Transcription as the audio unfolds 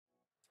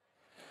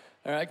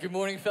All right, good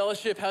morning,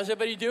 fellowship. How's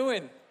everybody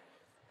doing?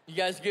 You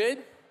guys good?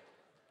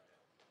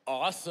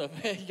 Awesome.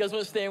 You guys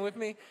want to stand with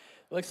me?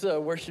 Let's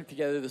worship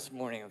together this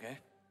morning, okay?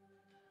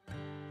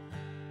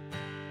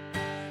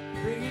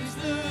 Praise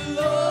the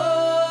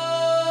Lord.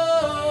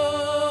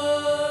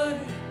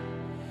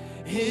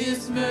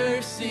 His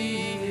mercy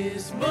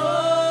is more.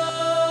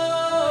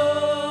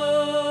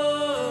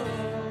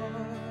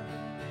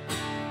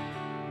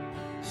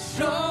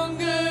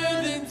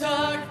 Stronger than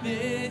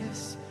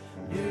darkness,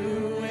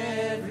 new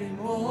every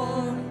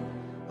morn.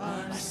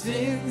 Our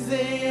sins,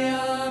 they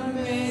are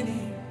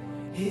many.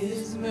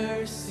 His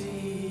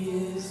mercy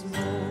is more.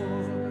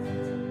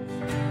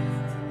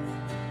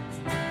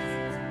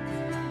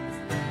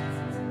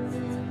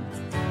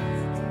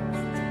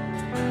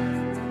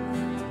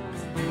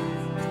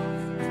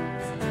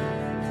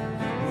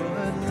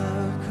 What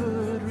love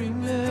could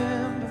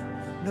remember,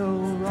 no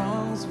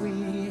wrongs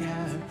we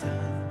have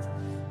done.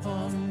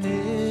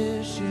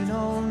 Omniscient,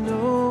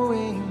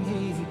 all-knowing,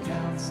 He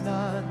counts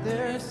not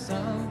their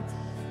sum.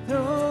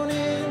 Thrown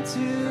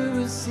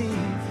into a sea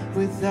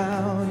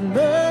without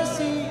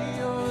mercy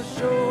or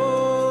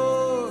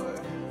shore.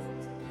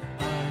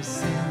 Our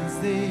sins,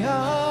 they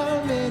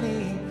are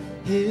many.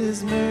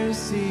 His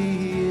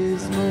mercy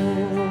is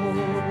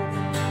more.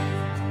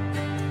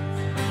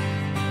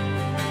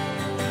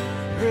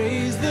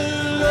 Praise the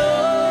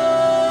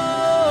Lord.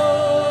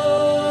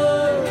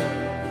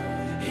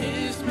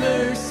 His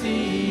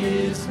mercy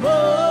is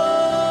more.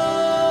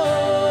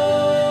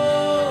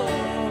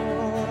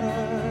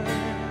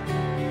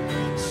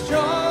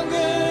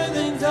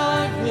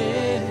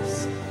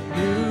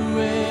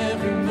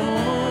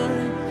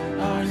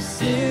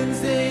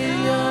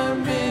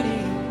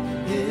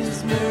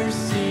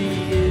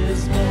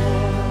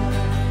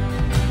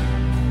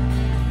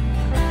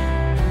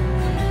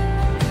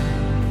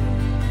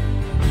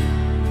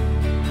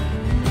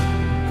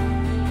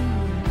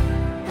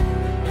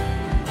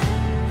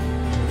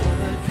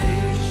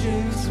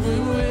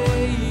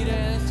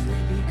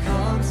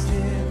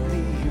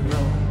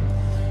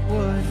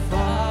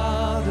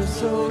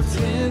 So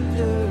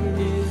tender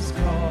is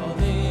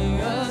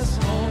calling us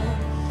home.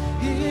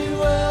 He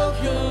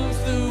welcomes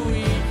the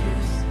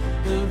weakest,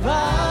 the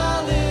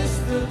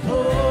vilest, the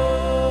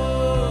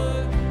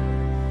poor.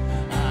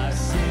 Our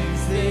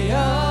sins, they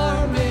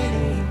are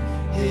many.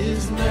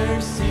 His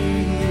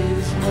mercy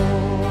is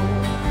more.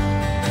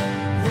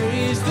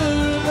 Praise the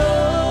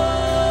Lord.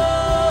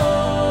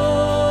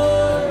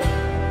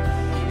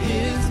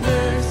 His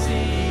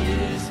mercy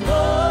is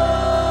more.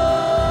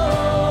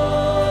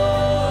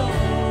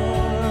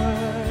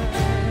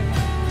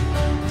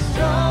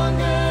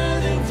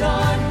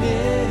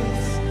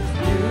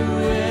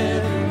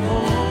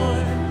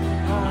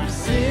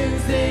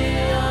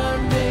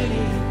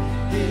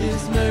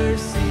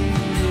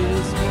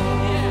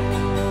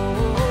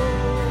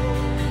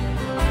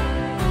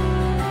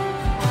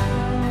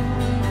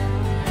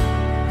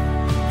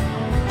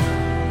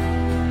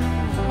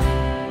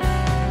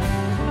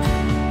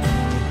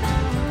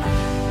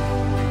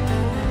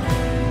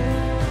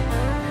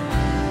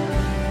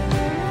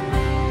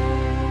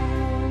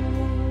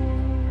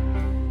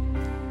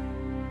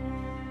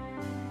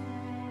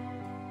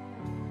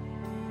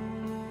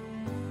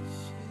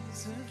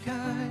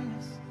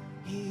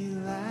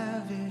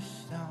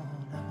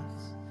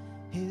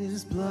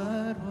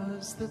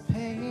 The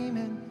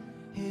payment,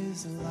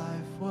 His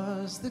life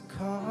was the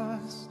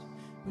cost.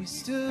 We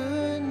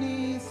stood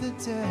neath the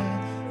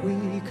debt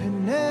we could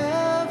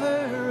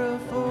never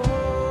afford.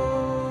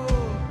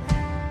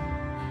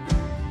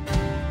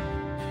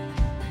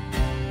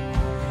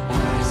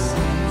 Our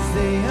sins,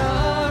 they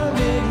are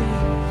many.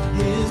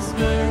 His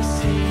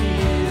mercy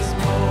is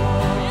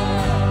more.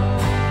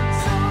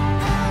 So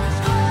much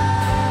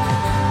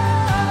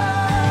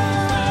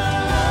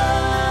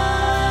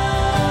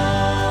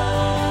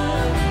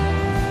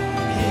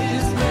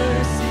His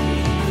mercy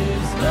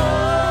is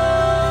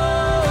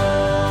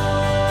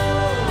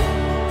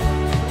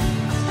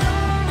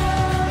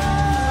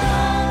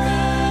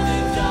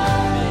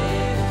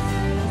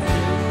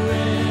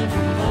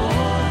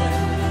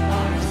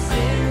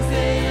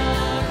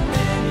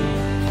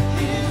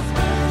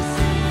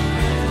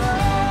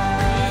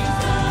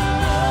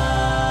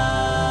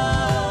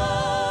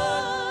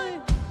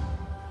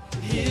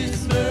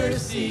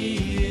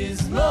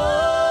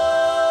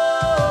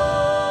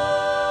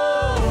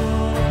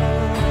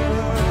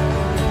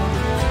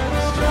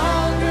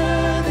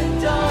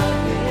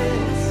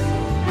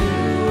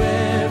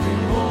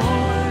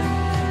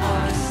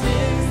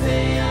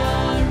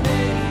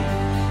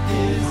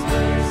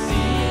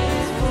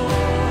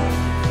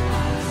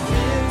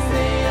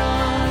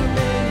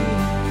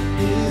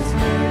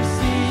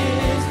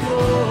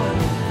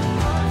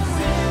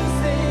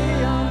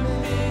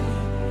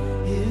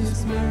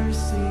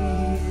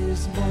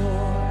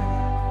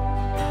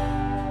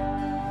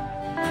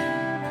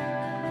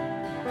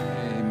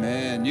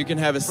You can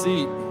have a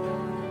seat.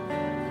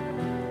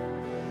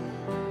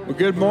 Well,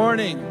 good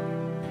morning.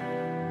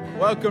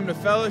 Welcome to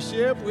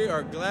Fellowship. We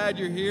are glad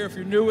you're here. If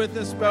you're new with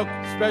us,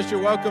 special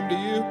welcome to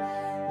you.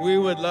 We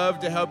would love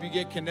to help you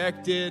get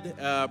connected.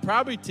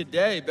 Probably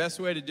today, best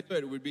way to do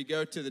it would be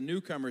go to the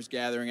newcomers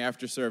gathering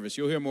after service.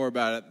 You'll hear more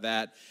about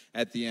that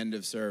at the end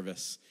of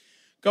service.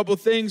 A couple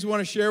things I want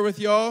to share with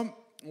y'all.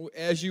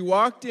 As you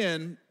walked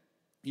in,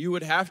 you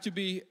would have to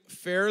be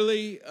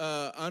fairly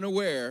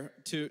unaware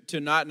to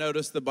not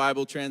notice the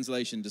Bible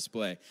translation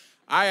display.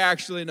 I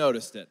actually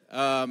noticed it.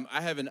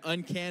 I have an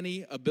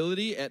uncanny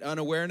ability at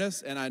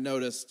unawareness, and I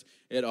noticed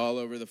it all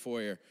over the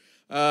foyer.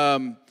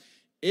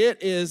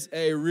 It is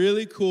a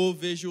really cool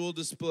visual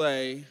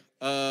display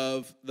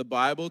of the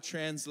Bible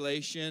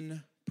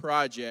translation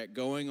project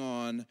going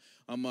on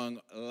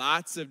among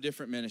lots of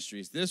different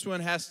ministries. This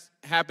one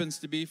happens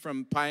to be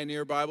from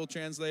Pioneer Bible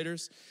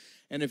Translators.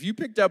 And if you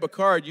picked up a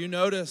card, you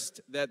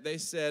noticed that they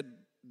said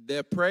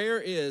the prayer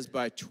is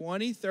by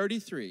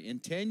 2033, in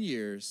 10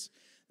 years,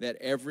 that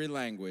every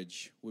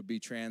language would be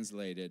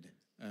translated.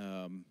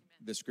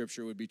 The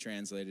scripture would be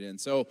translated in.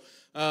 So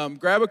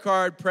grab a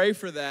card, pray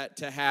for that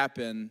to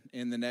happen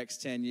in the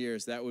next 10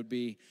 years. That would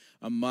be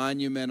a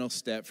monumental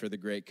step for the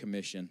Great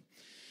Commission.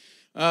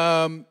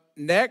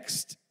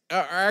 Next,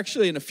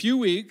 actually in a few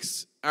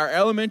weeks, our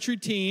elementary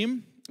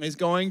team is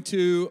going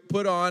to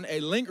put on a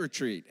link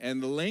retreat,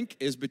 and the link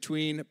is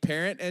between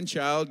parent and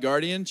child,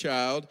 guardian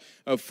child,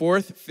 of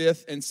 4th,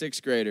 5th, and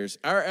 6th graders.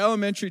 Our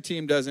elementary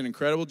team does an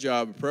incredible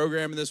job of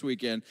programming this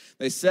weekend.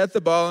 They set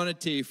the ball on a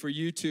tee for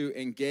you to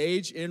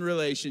engage in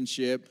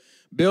relationship,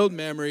 build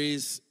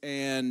memories,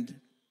 and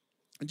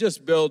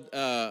just build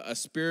a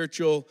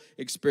spiritual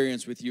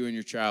experience with you and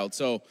your child.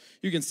 So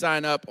you can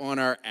sign up on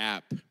our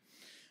app.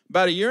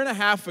 About a year and a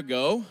half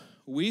ago,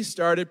 we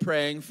started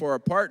praying for a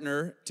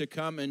partner to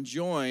come and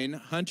join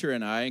Hunter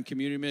and I in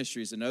community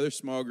ministries, another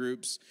small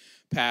group's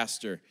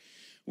pastor.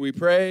 We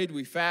prayed,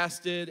 we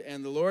fasted,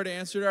 and the Lord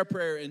answered our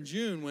prayer in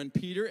June when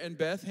Peter and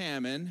Beth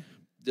Hammond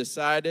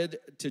decided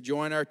to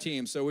join our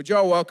team. So would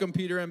y'all welcome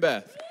Peter and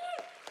Beth?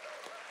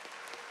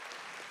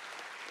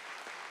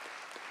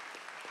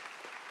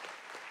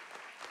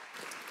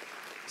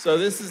 So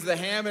this is the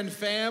Hammond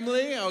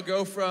family. I'll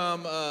go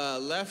from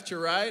left to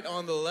right.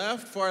 On the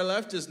left, far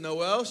left, is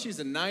Noelle. She's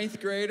a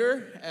 9th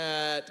grader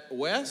at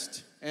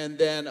West. And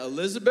then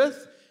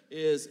Elizabeth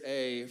is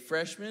a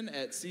freshman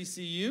at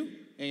CCU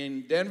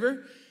in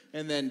Denver.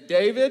 And then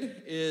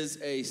David is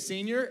a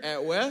senior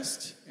at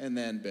West. And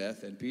then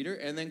Beth and Peter.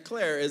 And then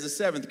Claire is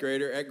a 7th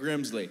grader at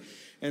Grimsley.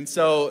 And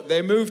so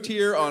they moved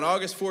here on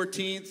August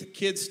 14th.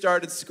 Kids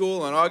started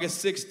school on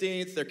August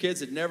 16th. Their kids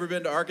had never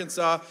been to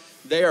Arkansas.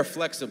 They are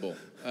flexible.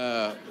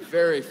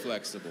 Very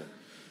flexible.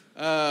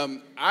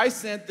 I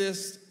sent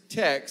this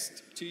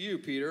text to you,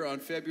 Peter, on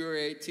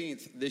February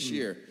 18th this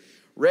year.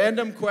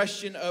 Random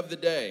question of the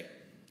day.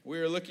 We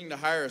are looking to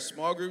hire a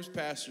small groups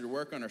pastor to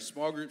work on our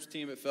small groups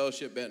team at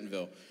Fellowship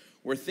Bentonville.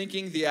 We're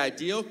thinking the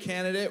ideal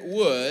candidate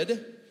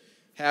would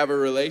have a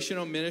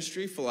relational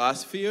ministry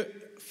philosophy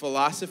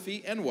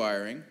and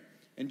wiring,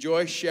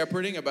 enjoy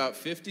shepherding about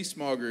 50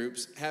 small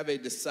groups, have a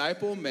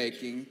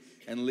disciple-making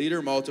and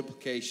leader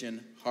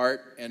multiplication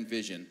heart and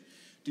vision.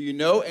 Do you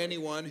know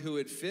anyone who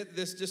would fit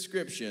this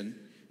description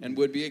and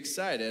would be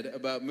excited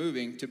about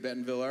moving to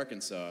Bentonville,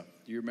 Arkansas?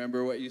 Do you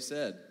remember what you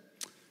said?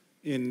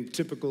 In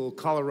typical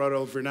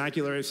Colorado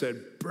vernacular, I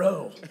said,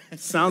 bro,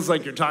 sounds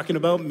like you're talking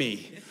about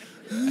me.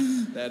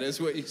 That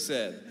is what you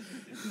said.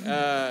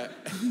 And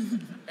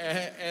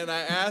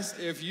I asked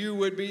if you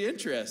would be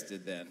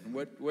interested then.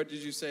 What did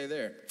you say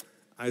there?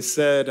 I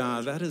said,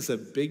 that is a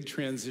big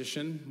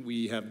transition.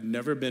 We have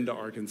never been to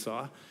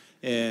Arkansas.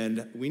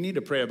 And we need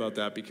to pray about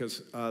that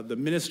because the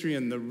ministry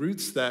and the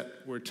roots that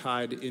were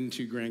tied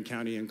into Grand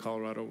County in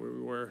Colorado where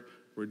we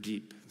were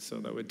deep. So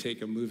that would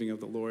take a moving of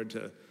the Lord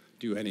to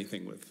do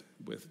anything with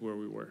where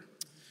we were.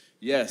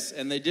 Yes,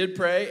 and they did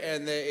pray,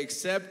 and they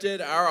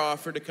accepted our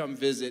offer to come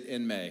visit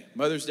in May.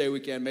 Mother's Day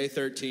weekend, May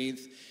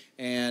 13th.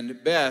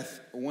 And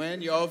Beth,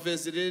 when y'all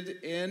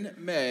visited in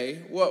May,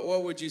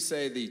 what would you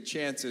say the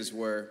chances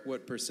were?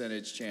 What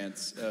percentage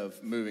chance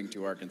of moving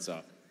to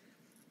Arkansas?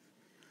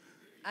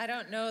 I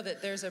don't know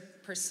that there's a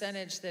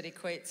percentage that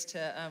equates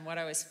to what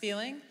I was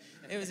feeling.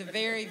 It was a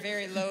very,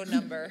 very low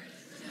number.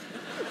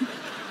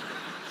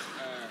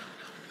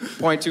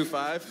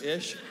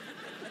 0.25-ish?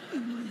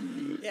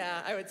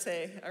 Yeah, I would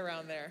say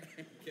around there.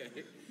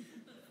 Okay.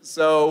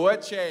 So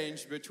what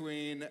changed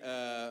between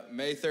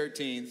May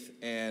 13th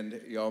and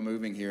y'all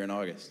moving here in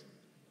August?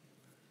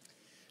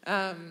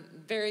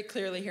 Very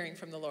clearly hearing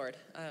from the Lord.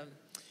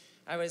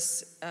 I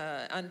was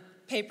on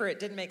paper, it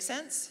didn't make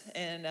sense,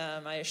 and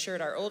I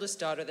assured our oldest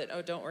daughter that,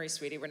 oh, don't worry,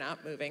 sweetie, we're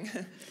not moving.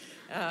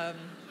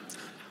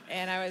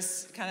 And I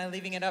was kind of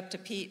leaving it up to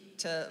Pete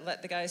to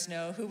let the guys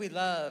know who we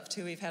loved,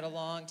 who we've had a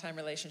long-time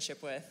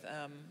relationship with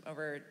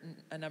over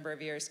a number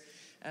of years.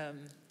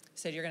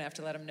 Said, you're going to have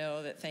to let them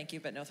know that thank you,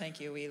 but no thank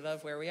you. We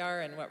love where we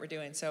are and what we're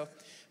doing.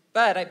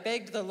 But I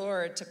begged the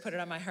Lord to put it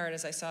on my heart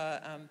as I saw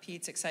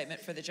Pete's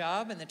excitement for the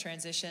job and the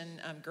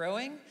transition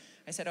growing.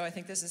 I said, I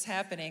think this is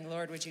happening.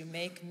 Lord, would you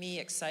make me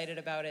excited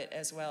about it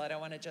as well? I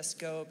don't want to just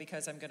go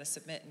because I'm going to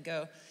submit and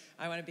go.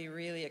 I want to be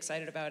really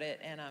excited about it,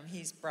 and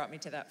he's brought me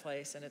to that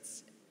place, and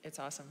it's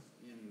awesome.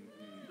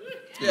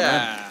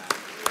 Yeah.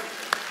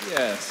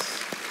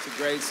 Yes. It's a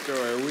great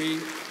story.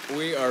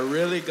 We are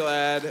really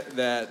glad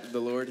that the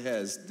Lord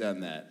has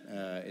done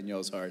that in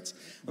y'all's hearts.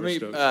 Let me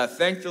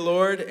thank the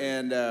Lord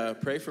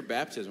and pray for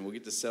baptism. We'll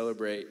get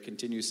to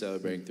continue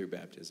celebrating through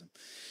baptism.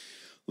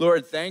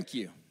 Lord, thank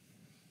you.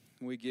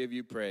 We give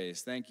you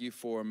praise. Thank you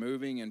for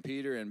moving in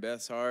Peter and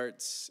Beth's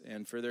hearts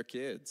and for their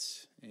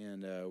kids.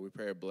 And we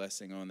pray a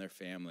blessing on their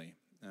family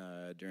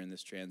during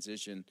this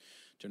transition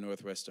to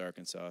Northwest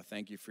Arkansas.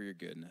 Thank you for your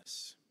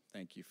goodness.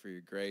 Thank you for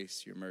your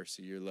grace, your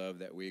mercy, your love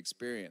that we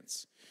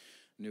experience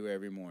new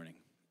every morning.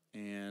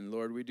 And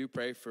Lord, we do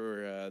pray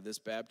for this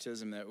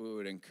baptism that we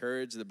would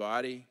encourage the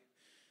body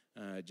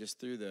just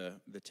through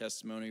the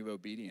testimony of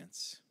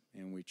obedience.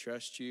 And we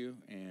trust you,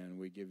 and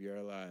we give you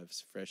our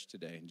lives fresh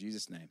today. In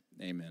Jesus' name,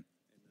 amen.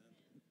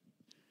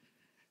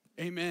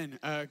 Amen.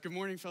 Good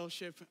morning,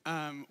 fellowship.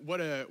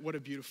 What a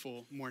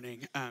beautiful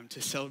morning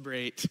to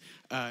celebrate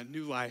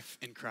new life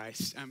in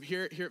Christ.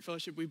 Here at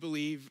Fellowship, we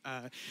believe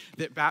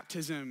that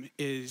baptism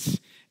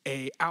is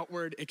an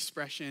outward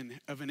expression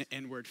of an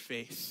inward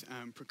faith,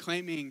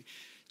 proclaiming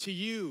to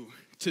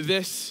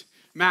this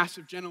mass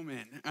of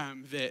gentlemen,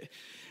 that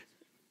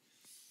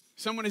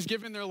someone has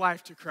given their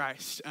life to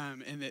Christ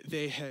and that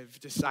they have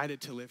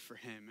decided to live for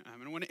him.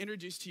 And I want to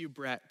introduce to you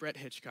Brett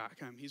Hitchcock.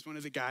 He's one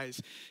of the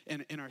guys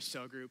in our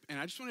cell group. And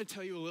I just want to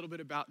tell you a little bit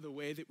about the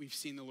way that we've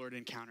seen the Lord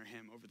encounter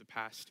him over the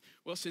past,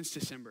 since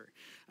December.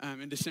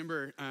 In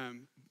December,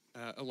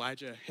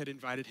 Elijah had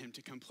invited him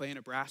to come play in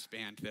a brass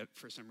band that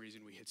for some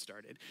reason we had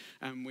started.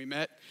 We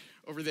met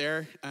over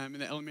there in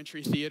the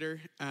elementary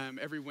theater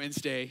every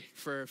Wednesday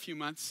for a few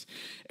months,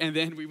 and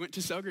then we went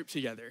to cell group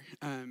together.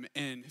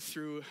 And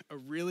through a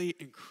really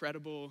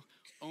incredible,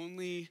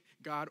 only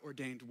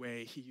God-ordained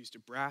way, he used a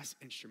brass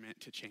instrument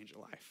to change a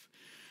life.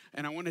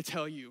 And I want to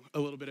tell you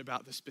a little bit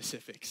about the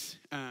specifics.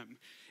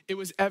 It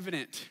was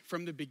evident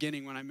from the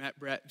beginning when I met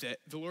Brett that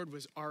the Lord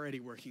was already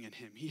working in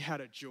him. He had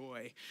a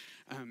joy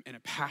and a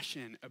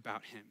passion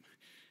about him.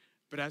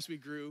 But as we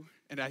grew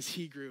and as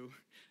he grew,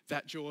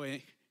 that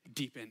joy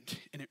deepened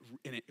and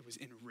it was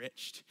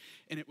enriched.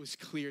 And it was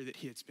clear that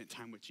he had spent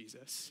time with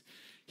Jesus.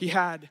 He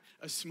had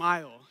a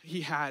smile.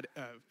 He had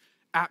an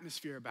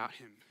atmosphere about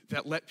him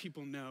that let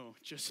people know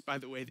just by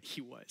the way that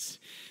he was.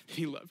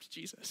 He loved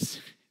Jesus.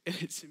 And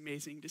it's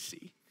amazing to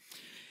see.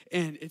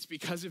 And it's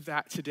because of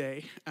that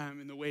today,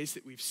 and the ways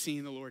that we've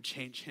seen the Lord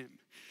change him,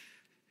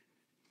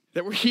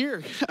 that we're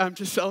here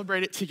to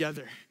celebrate it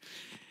together.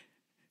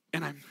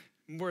 And I'm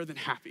more than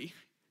happy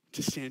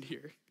to stand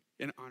here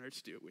and honored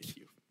to do it with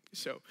you.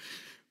 So,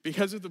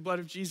 because of the blood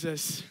of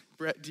Jesus,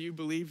 Brett, do you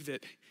believe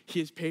that he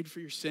has paid for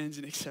your sins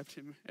and accept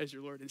him as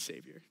your Lord and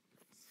Savior?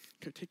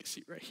 Go take a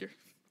seat right here.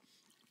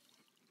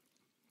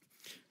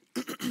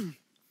 Plug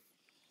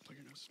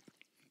your nose.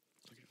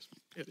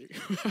 Yeah, there you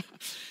go.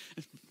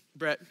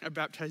 Brett, I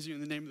baptize you in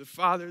the name of the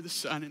Father, the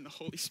Son, and the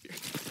Holy Spirit.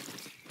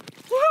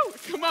 Woo!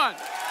 Come on.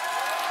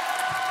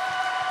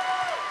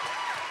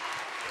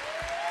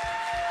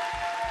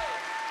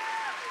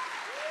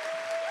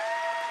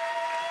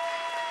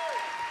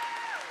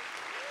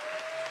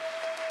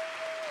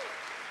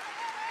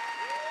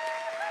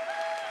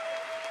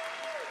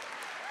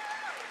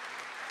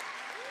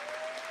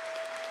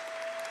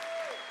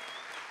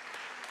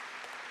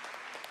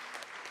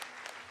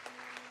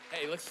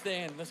 Hey, let's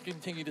stand. Let's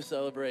continue to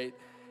celebrate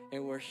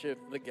and worship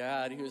the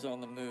God who is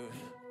on the move.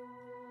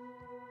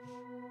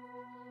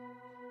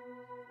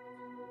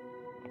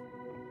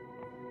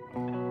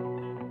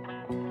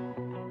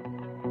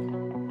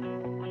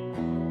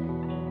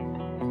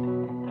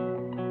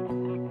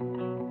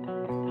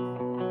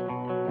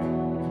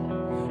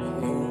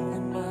 Alone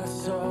in my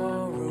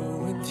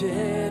sorrow and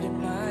dead in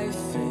my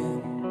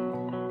sin,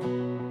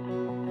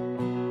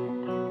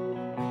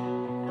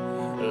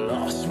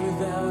 lost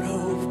without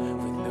hope,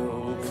 with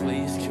no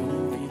place to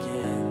begin.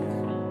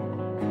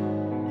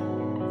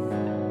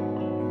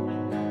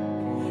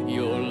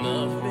 Your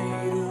love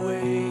made a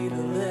way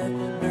to let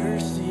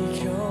mercy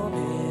come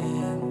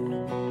in.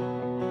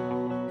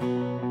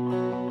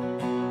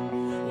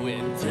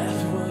 When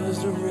death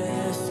was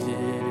arrested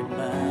and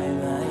my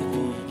life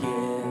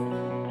began.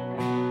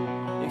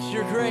 It's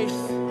your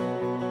grace.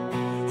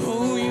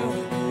 Oh, your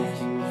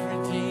grace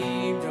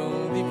redeemed,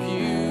 only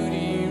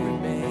beauty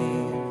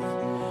remains.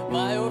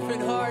 My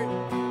orphan heart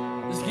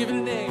was given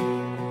a name.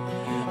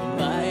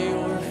 My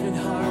orphan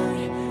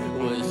heart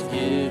was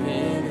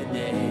given a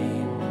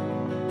name.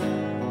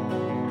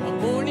 My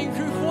morning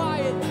grew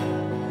quiet.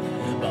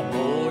 My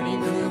morning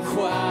grew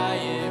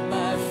quiet.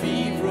 My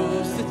feet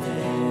rose to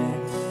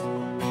dance.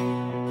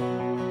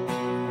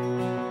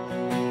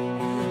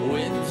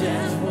 When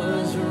death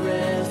was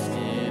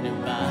arrested and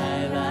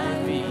my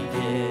life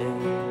began.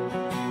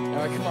 All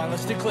right, come on,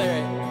 let's declare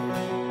it.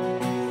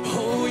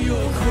 Oh,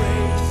 your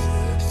grace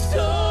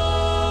so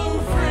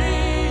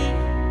free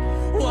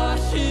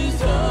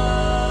washes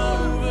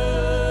over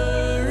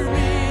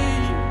me.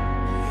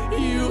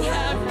 You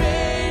have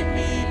made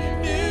me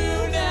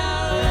new. Now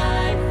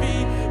life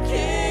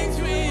begins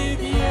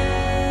with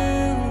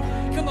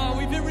you. Come on,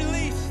 we've been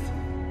released.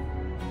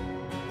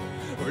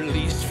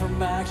 Released from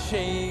my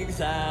chains,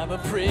 I'm a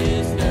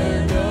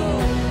prisoner. No,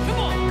 come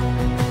on.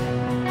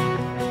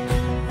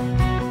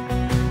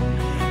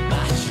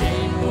 My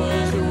chain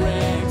was a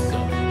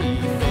ransom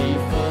He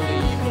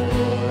faithfully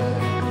bore.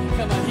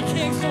 Come on, He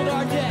canceled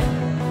our debt.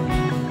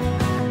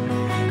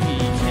 He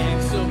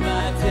canceled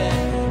my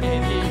debt,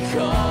 and He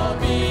called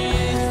me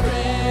His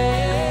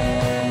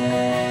friend.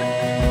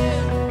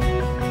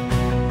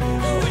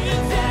 When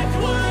death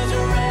was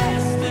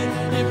arrested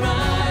and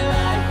my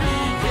life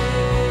began.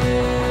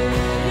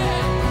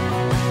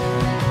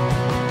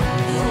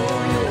 Oh,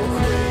 your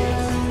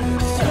grace,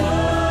 so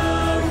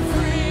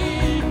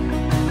free,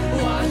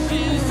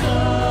 washes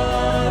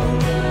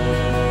over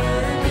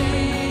me.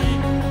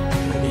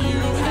 You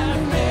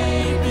have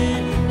made me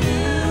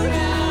new,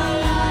 now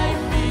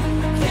life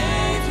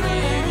begins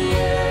with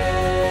you.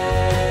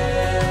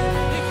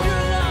 It's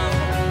your love,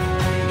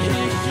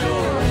 it's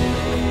your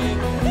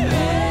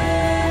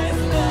endless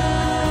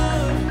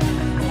love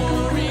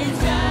pouring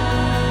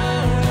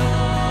down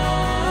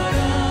on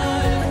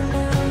us.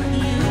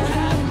 You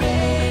have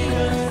made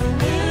us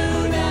new,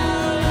 now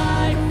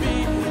life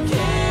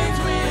begins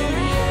with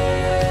you.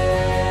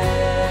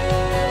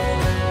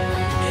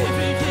 It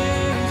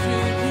begins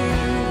with you.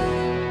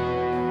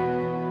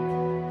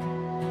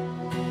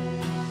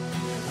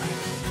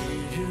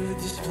 Savior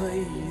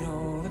displayed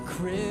on the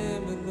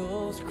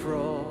criminal's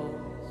cross.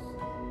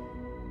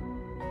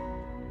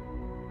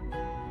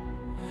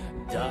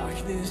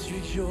 Darkness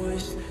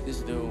rejoiced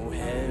as though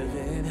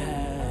heaven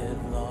had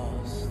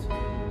lost.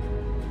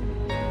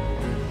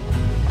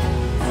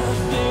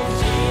 Nothing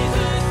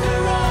Jesus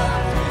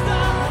arrived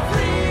without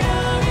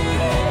freedom in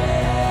hand.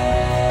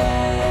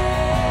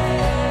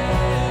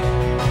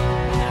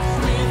 That's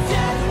when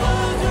death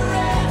was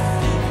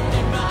arrested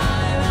and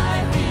my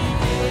life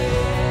began.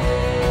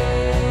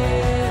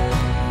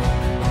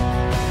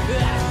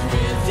 That's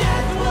when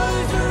death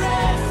was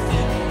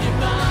arrested and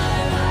my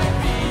life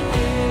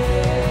began.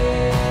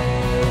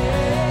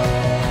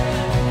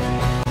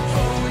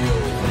 Oh,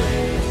 your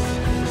grace,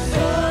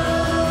 so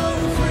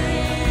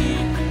free,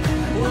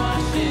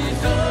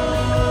 washes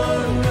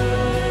over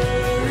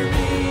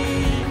me.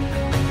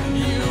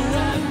 You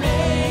have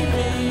made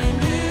me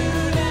new,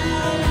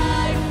 now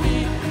life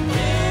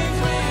begins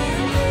with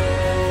you.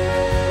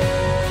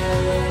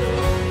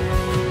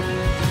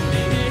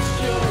 And it's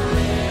your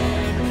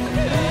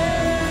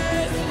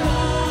endless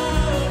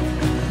love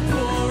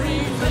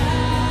pouring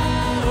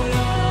down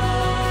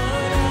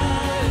on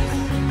us.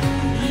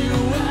 You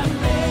have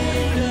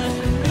made us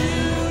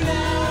new,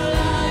 now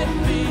life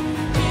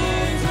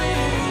begins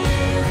with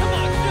you. Come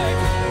on,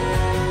 church.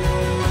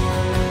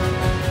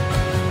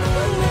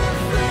 We're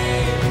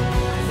free,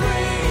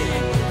 free,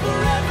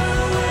 forever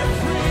we're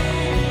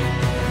free.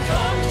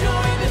 Come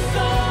join the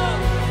song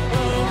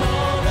of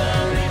all the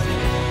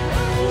redeemed.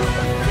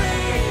 We're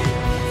free,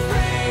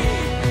 free,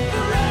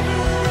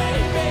 forever,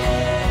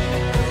 amen.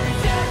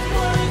 Death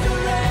was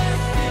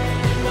arrested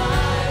and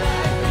my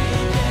life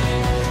began.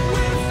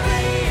 We're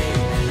free,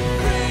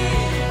 free,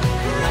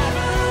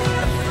 forever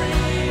we're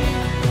free.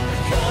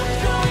 Come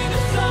join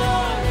the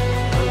song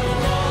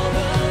of all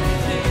the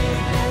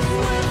redeemed.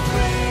 We're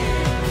free,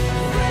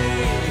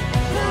 free,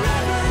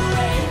 forever,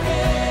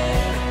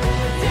 amen.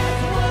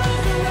 Death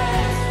was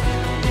arrested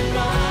and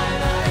my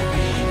life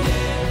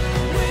began.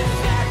 When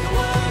death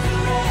was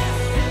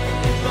arrested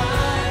and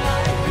my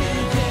life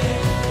began.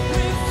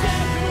 When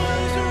death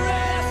was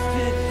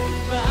arrested and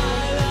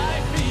my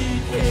life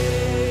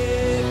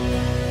began.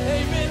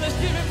 Amen. Let's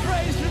give Him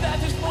praise for that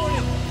this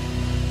morning.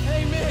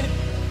 Amen.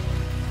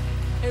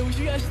 Hey, would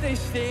you guys stay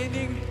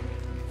standing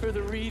for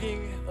the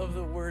reading of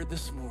the word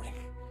this morning?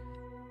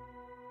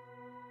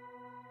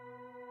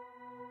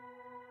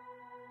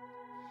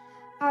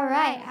 All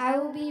right, I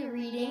will be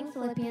reading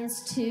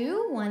Philippians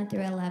 2, 1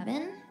 through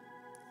 11.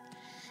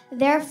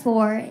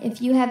 Therefore,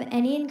 if you have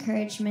any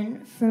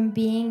encouragement from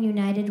being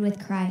united with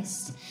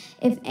Christ,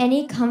 if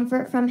any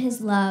comfort from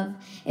His love,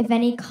 if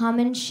any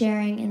common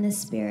sharing in the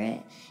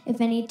Spirit, if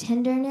any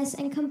tenderness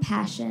and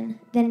compassion,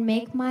 then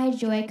make my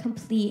joy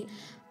complete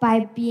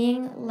by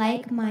being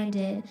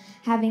like-minded,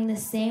 having the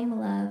same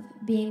love,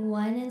 being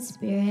one in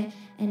spirit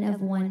and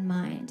of one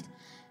mind.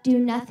 Do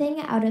nothing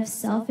out of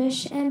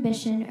selfish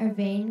ambition or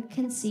vain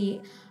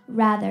conceit,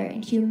 rather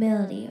in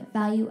humility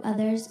value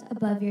others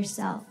above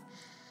yourself,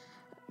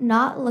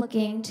 not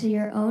looking to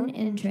your own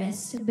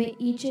interest, but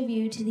each of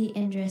you to the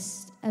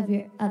interest of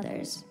your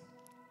others.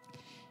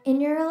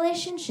 In your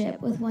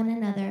relationship with one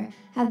another,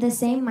 have the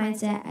same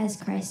mindset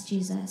as Christ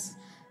Jesus,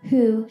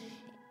 who,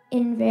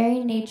 in very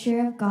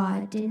nature of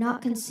God, did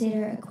not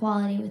consider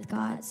equality with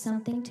God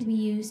something to be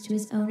used to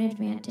His own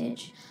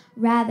advantage.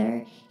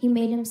 Rather, He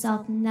made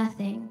Himself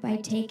nothing by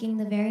taking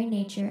the very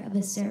nature of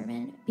a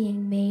servant,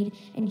 being made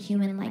in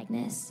human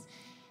likeness.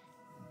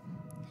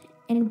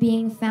 And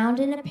being found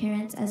in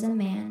appearance as a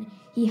man,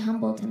 He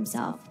humbled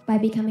Himself by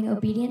becoming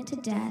obedient to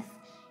death,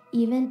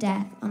 even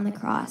death on the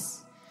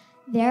cross.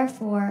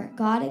 Therefore,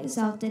 God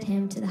exalted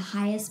Him to the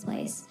highest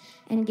place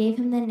and gave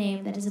Him the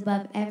name that is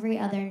above every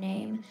other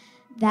name,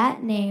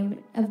 that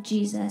name of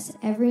Jesus,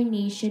 every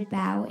knee should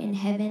bow in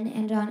heaven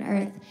and on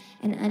earth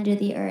and under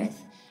the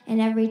earth,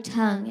 and every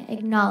tongue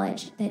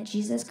acknowledge that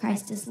Jesus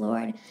Christ is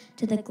Lord,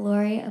 to the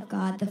glory of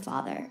God the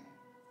Father.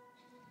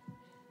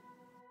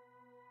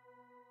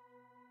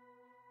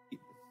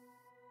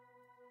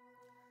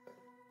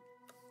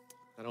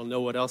 I don't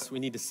know what else we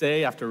need to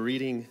say after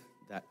reading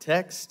that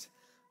text.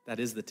 That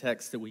is the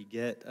text that we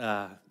get.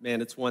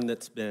 Man, it's one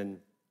that's been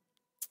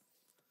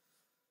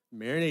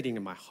marinating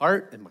in my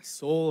heart and my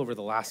soul over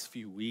the last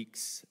few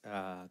weeks.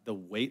 The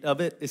weight of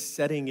it is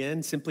setting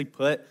in. Simply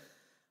put,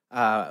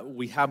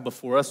 we have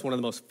before us one of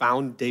the most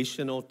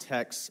foundational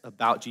texts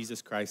about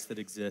Jesus Christ that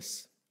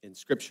exists in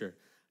Scripture.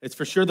 It's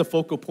for sure the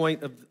focal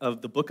point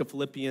of the book of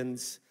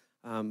Philippians,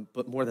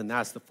 but more than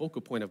that, it's the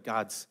focal point of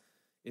God's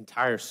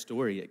entire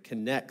story. It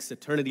connects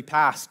eternity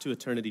past to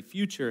eternity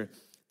future,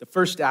 the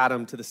first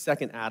Adam to the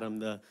second Adam,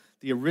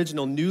 the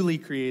original newly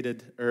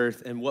created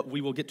earth, and what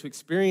we will get to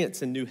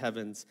experience in new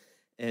heavens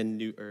and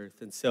new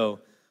earth. And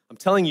so I'm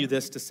telling you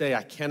this to say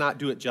I cannot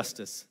do it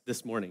justice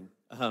this morning.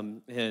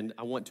 And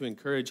I want to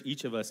encourage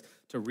each of us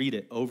to read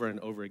it over and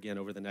over again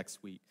over the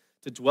next week,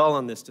 to dwell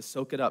on this, to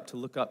soak it up, to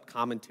look up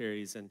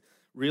commentaries, and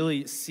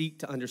really seek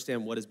to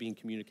understand what is being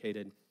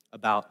communicated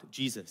about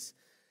Jesus.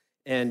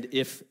 And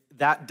if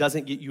that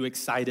doesn't get you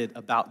excited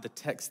about the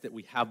text that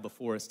we have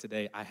before us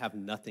today, I have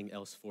nothing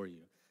else for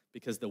you,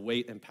 because the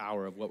weight and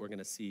power of what we're going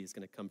to see is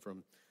going to come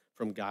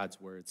from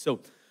God's word. So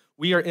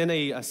we are in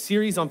a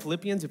series on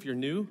Philippians. If you're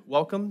new,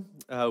 welcome.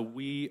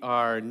 We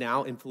are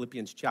now in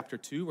Philippians chapter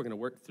 2. We're going to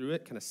work through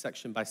it kind of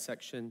section by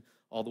section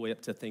all the way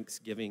up to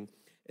Thanksgiving.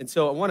 And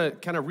so I want to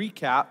kind of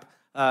recap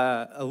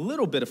a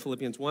little bit of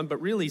Philippians 1, but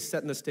really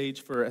setting the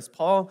stage for, as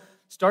Paul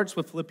starts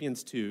with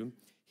Philippians 2,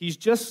 he's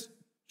just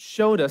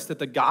showed us that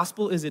the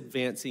gospel is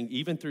advancing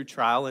even through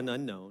trial and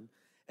unknown.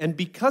 And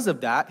because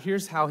of that,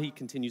 here's how he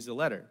continues the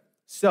letter.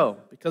 So,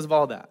 because of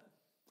all that,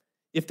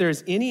 if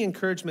there's any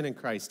encouragement in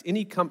Christ,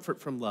 any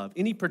comfort from love,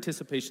 any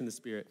participation in the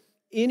Spirit,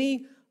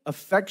 any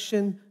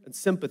affection and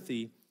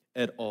sympathy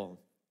at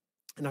all.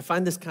 And I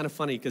find this kind of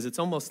funny because it's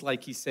almost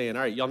like he's saying,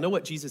 all right, y'all know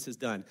what Jesus has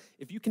done.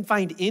 If you can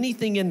find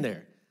anything in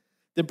there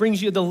that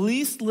brings you the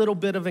least little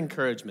bit of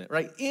encouragement,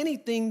 right?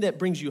 Anything that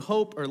brings you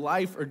hope or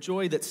life or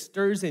joy that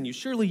stirs in you,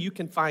 surely you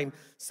can find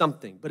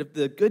something. But if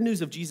the good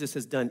news of Jesus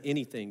has done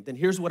anything, then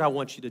here's what I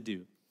want you to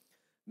do.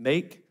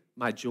 Make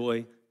my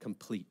joy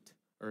complete.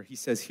 Or he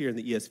says here in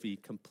the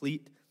ESV,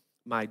 complete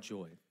my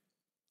joy.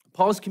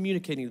 Paul is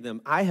communicating to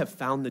them, I have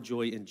found the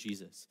joy in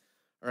Jesus,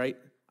 all right?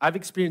 I've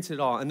experienced it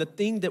all. And the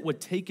thing that would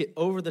take it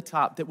over the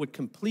top, that would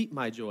complete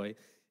my joy,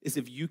 is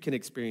if you can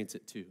experience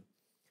it too.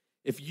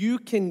 If you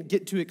can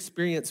get to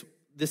experience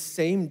this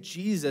same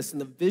Jesus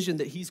and the vision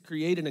that he's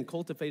created and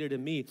cultivated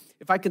in me,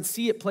 if I can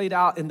see it played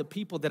out in the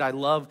people that I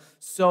love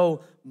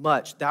so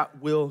much,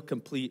 that will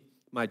complete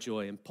my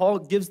joy. And Paul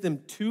gives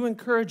them two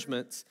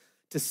encouragements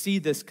to see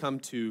this come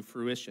to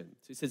fruition.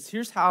 So he says,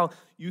 here's how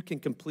you can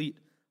complete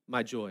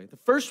my joy. The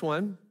first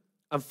one,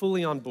 I'm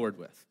fully on board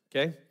with,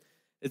 okay?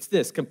 It's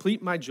this,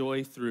 complete my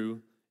joy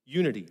through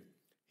unity.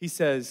 He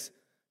says,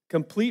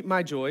 complete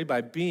my joy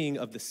by being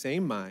of the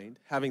same mind,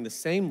 having the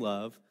same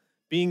love,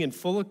 being in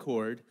full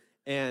accord,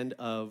 and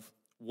of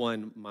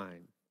one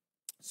mind.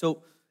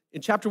 So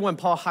in chapter 1,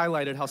 Paul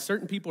highlighted how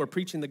certain people are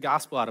preaching the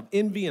gospel out of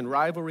envy and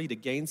rivalry to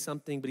gain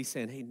something, but he's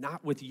saying, hey,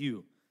 not with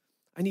you.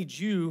 I need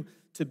you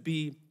to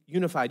be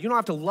unified. You don't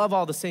have to love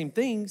all the same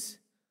things,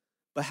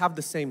 but have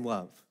the same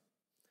love.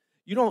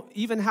 You don't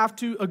even have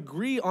to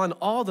agree on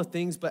all the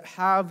things, but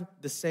have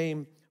the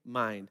same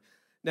mind.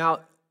 Now,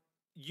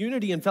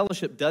 unity and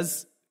fellowship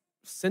does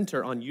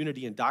center on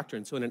unity and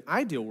doctrine. So in an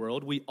ideal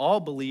world, we all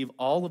believe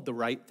all of the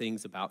right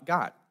things about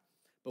God.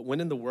 But when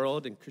in the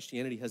world and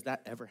Christianity has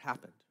that ever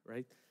happened,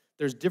 right?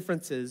 There's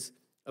differences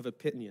of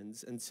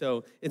opinions. And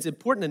so it's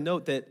important to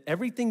note that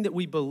everything that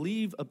we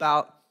believe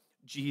about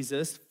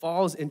Jesus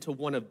falls into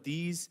one of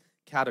these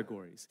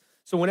categories.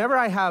 So whenever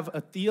I have a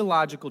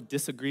theological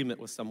disagreement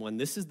with someone,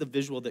 this is the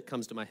visual that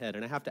comes to my head.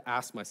 And I have to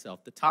ask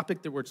myself, the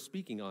topic that we're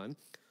speaking on,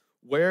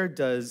 where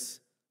does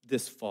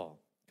this fall?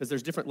 Because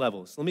there's different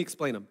levels. Let me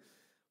explain them.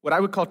 What I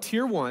would call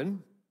tier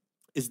 1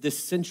 is this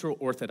central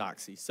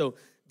orthodoxy. So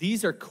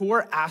these are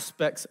core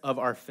aspects of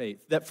our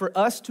faith that for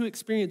us to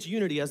experience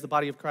unity as the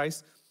body of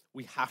Christ,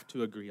 we have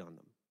to agree on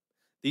them.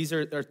 These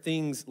are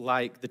things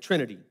like the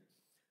Trinity,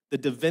 the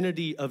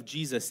divinity of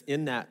Jesus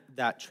in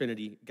that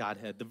Trinity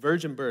Godhead, the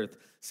virgin birth,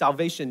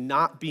 salvation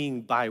not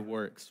being by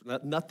works,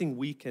 nothing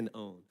we can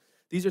own.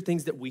 These are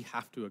things that we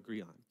have to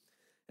agree on.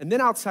 And then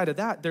outside of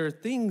that, there are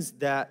things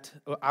that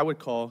I would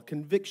call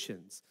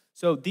convictions.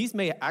 So these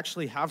may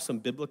actually have some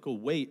biblical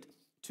weight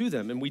to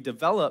them, and we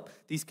develop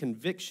these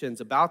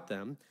convictions about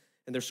them,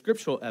 and there's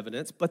scriptural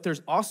evidence, but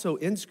there's also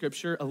in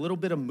Scripture a little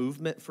bit of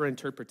movement for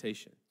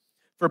interpretation,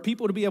 for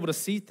people to be able to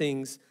see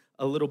things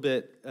a little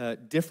bit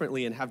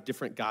differently and have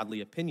different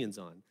godly opinions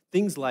on.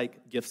 Things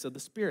like gifts of the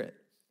Spirit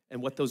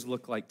and what those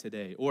look like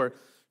today, or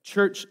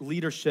church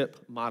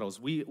leadership models.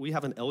 We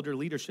have an elder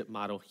leadership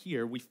model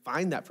here. We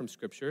find that from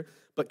Scripture,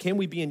 but can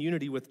we be in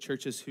unity with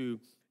churches who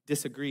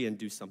disagree and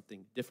do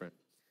something different.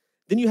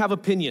 Then you have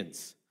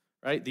opinions,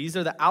 right? These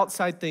are the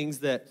outside things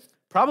that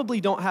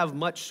probably don't have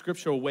much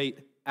scriptural weight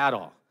at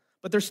all,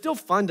 but they're still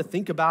fun to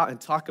think about and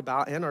talk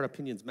about, and our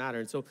opinions matter.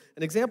 And so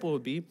an example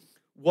would be,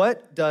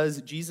 what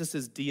does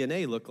Jesus'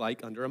 DNA look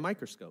like under a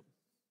microscope?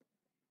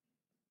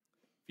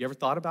 Have you ever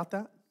thought about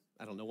that?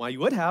 I don't know why you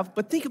would have,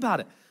 but think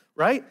about it,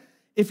 right?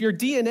 If your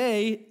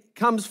DNA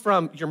comes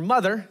from your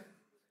mother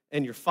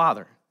and your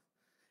father,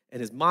 and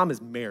his mom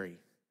is Mary,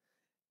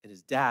 and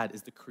his dad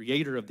is the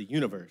creator of the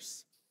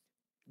universe,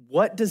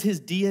 what does his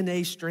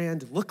DNA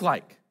strand look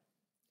like?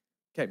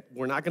 Okay,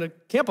 we're not going to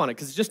camp on it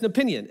because it's just an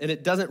opinion, and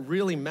it doesn't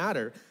really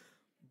matter.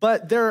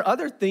 But there are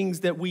other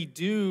things that we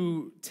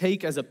do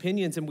take as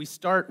opinions, and we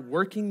start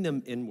working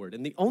them inward.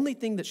 And the only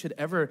thing that should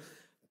ever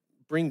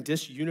bring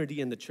disunity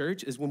in the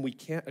church is when we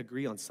can't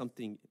agree on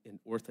something in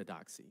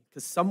orthodoxy,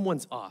 because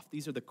someone's off.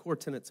 These are the core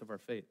tenets of our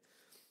faith.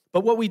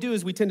 But what we do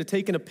is we tend to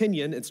take an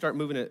opinion and start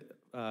moving it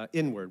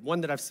inward.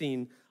 One that I've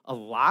seen a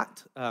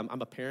lot,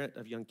 I'm a parent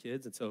of young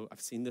kids, and so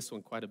I've seen this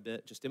one quite a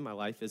bit just in my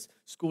life, is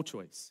school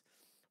choice,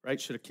 right?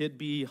 Should a kid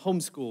be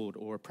homeschooled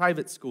or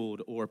private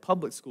schooled or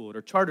public schooled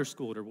or charter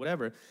schooled or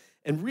whatever?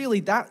 And really,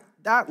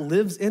 that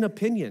lives in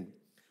opinion.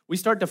 We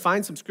start to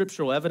find some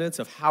scriptural evidence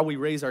of how we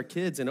raise our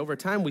kids, and over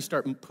time, we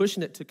start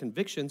pushing it to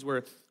convictions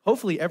where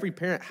hopefully every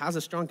parent has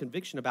a strong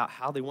conviction about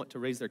how they want to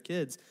raise their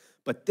kids,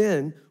 but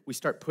then we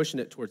start pushing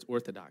it towards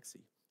orthodoxy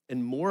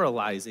and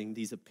moralizing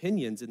these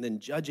opinions and then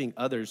judging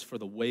others for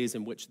the ways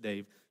in which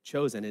they've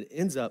chosen. It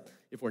ends up,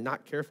 if we're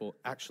not careful,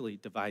 actually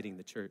dividing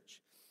the church.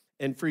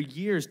 And for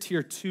years,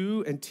 tier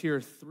 2 and tier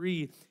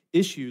 3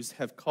 issues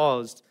have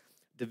caused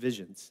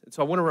divisions. And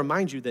so I want to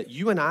remind you that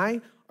you and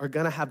I are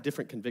going to have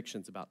different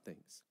convictions about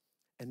things,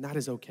 and that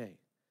is okay.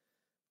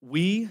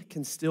 We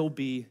can still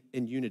be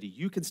in unity.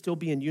 You can still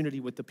be in unity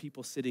with the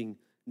people sitting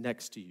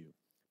next to you,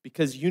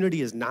 because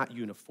unity is not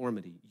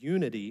uniformity.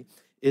 Unity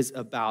is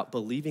about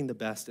believing the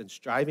best and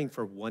striving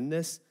for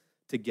oneness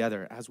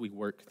together as we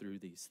work through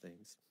these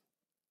things.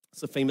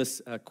 It's a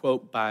famous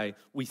quote by,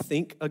 we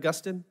think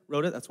Augustine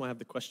wrote it. That's why I have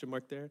the question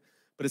mark there.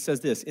 But it says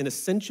this: in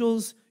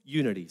essentials,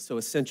 unity. So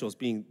essentials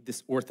being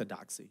this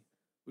orthodoxy.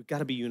 We've got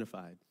to be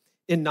unified.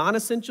 In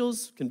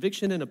non-essentials,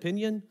 conviction and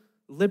opinion,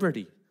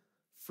 liberty,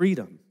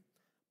 freedom.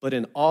 But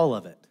in all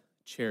of it,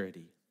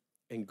 charity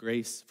and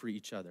grace for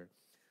each other.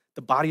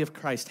 The body of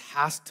Christ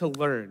has to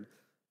learn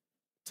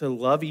to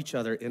love each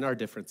other in our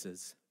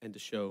differences and to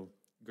show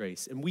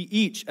grace. And we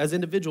each, as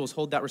individuals,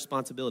 hold that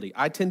responsibility.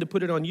 I tend to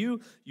put it on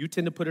you, you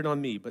tend to put it on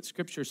me, but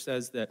Scripture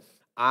says that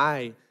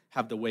I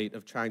have the weight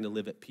of trying to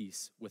live at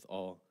peace with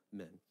all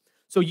men.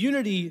 So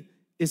unity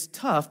is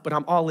tough, but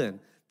I'm all in.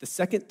 The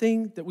second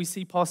thing that we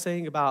see Paul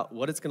saying about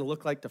what it's going to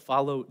look like to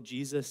follow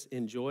Jesus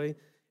in joy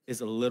is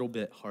a little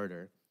bit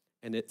harder,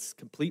 and it's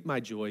complete my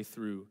joy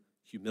through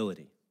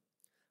humility.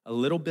 A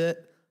little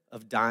bit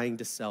of dying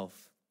to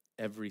self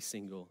every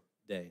single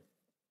day.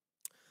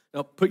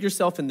 Now, put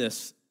yourself in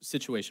this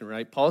situation,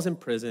 right? Paul's in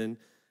prison.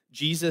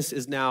 Jesus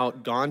is now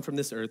gone from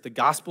this earth. The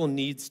gospel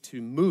needs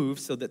to move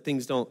so that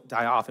things don't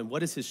die off. And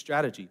what is his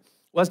strategy?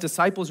 Well, as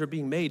disciples are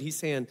being made, he's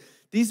saying,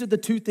 these are the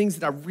two things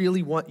that I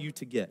really want you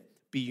to get.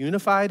 Be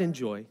unified in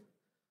joy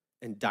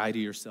and die to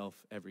yourself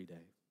every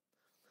day.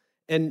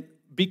 And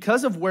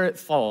because of where it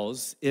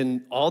falls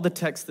in all the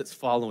text that's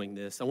following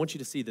this, I want you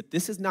to see that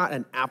this is not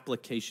an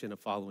application of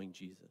following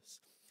Jesus.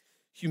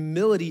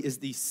 Humility is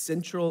the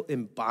central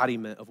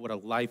embodiment of what a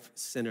life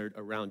centered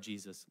around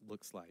Jesus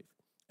looks like.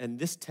 And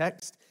this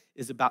text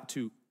is about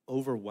to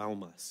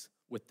overwhelm us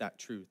with that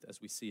truth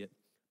as we see it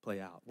play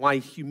out. Why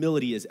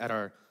humility is at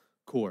our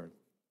core.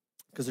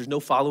 Because there's no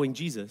following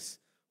Jesus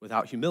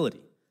without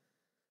humility.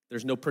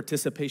 There's no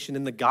participation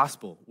in the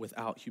gospel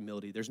without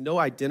humility. There's no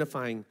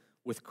identifying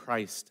with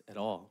Christ at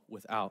all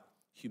without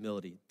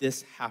humility.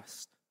 This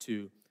has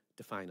to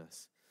define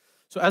us.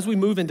 So as we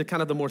move into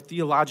kind of the more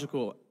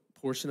theological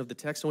portion of the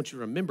text, I want you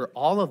to remember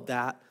all of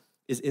that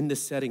is in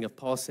this setting of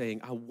Paul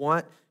saying, I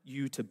want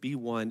you to be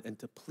one and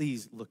to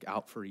please look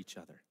out for each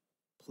other.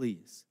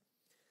 Please.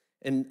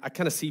 And I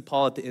kind of see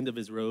Paul at the end of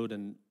his road,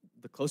 and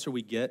the closer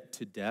we get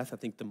to death, I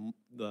think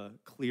the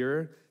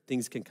clearer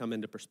things can come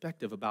into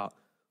perspective about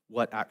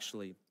what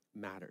actually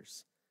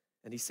matters.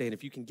 And he's saying,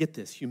 if you can get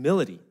this,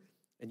 humility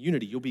and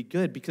unity, you'll be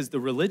good, because the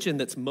religion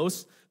that's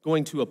most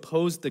going to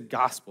oppose the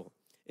gospel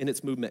in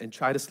its movement and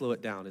try to slow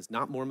it down is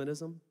not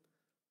Mormonism,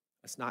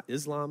 it's not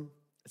Islam,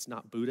 it's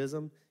not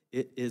Buddhism,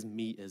 it is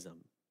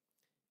me-ism.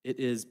 It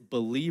is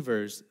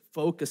believers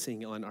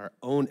focusing on our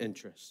own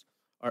interests,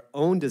 our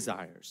own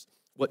desires,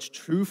 what's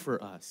true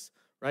for us,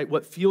 right?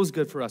 What feels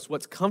good for us,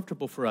 what's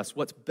comfortable for us,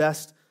 what's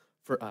best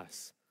for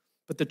us.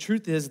 But the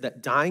truth is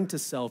that dying to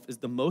self is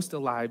the most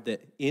alive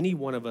that any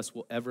one of us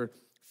will ever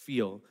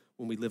feel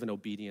when we live in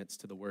obedience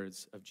to the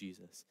words of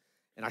Jesus.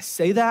 And I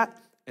say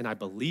that, and I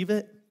believe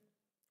it,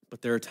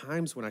 but there are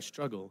times when I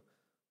struggle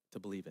to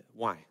believe it.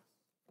 Why?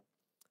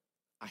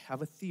 I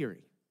have a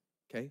theory,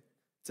 okay?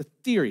 It's a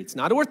theory. It's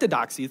not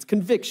orthodoxy. It's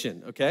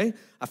conviction, okay?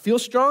 I feel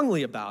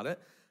strongly about it,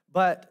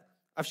 but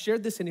I've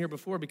shared this in here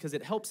before because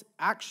it helps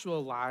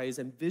actualize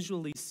and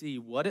visually see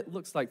what it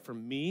looks like for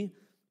me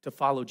to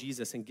follow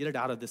Jesus and get it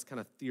out of this kind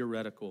of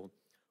theoretical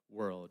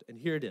world. And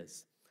here it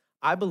is.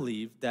 I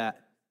believe that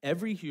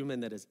every human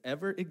that has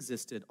ever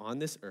existed on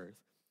this earth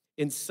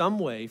in some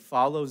way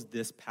follows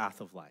this path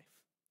of life,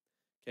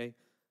 okay?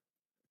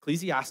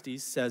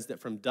 Ecclesiastes says that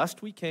from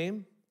dust we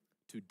came,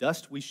 to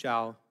dust we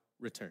shall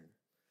return.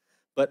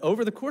 But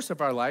over the course of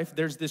our life,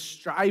 there's this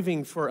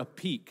striving for a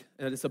peak,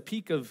 and it's a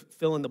peak of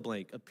fill in the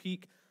blank, a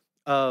peak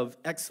of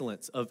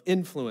excellence, of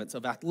influence,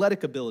 of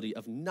athletic ability,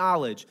 of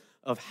knowledge,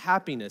 of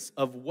happiness,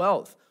 of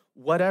wealth,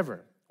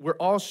 whatever. We're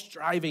all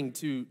striving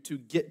to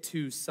get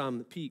to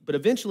some peak. But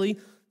eventually,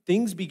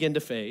 things begin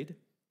to fade,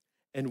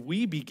 and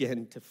we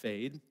begin to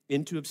fade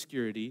into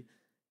obscurity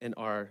and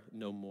are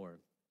no more.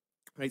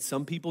 Right?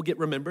 Some people get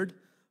remembered,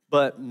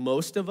 but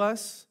most of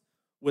us,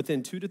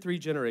 within 2 to 3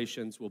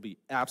 generations, will be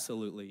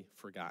absolutely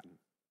forgotten.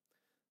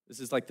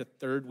 This is like the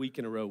 3rd week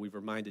in a row we've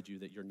reminded you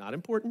that you're not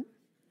important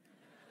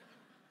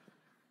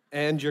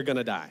and you're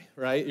gonna die,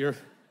 right? You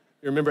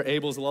remember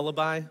Abel's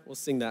lullaby? We'll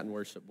sing that in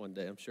worship one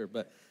day, I'm sure.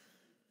 But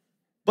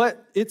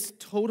it's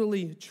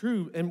totally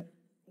true. And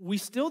we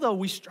still, though,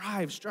 we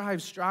strive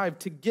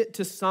to get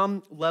to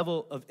some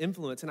level of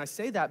influence. And I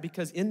say that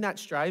because in that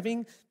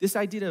striving, this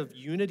idea of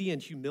unity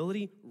and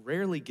humility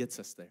rarely gets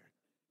us there,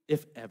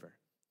 if ever.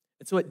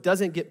 And so it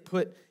doesn't get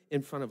put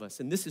in front of us.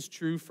 And this is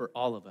true for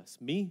all of us.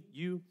 Me,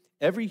 you,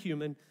 every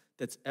human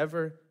that's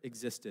ever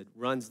existed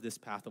runs this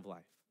path of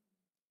life.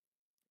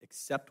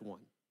 Except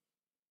one.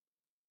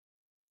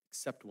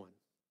 Except one.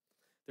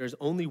 There's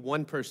only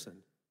one person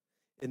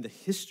in the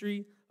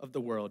history of the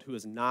world who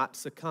has not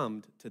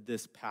succumbed to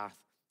this path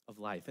of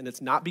life. And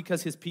it's not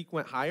because his peak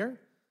went higher,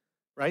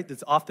 right?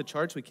 That's off the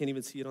charts. We can't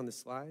even see it on the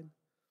slide.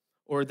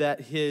 Or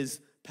that his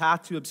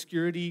path to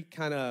obscurity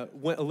kind of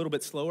went a little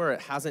bit slower.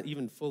 It hasn't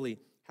even fully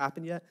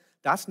happened yet.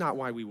 That's not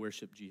why we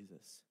worship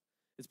Jesus.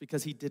 It's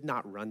because he did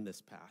not run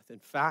this path. In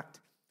fact,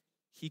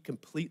 he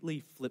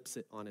completely flips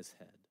it on his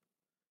head.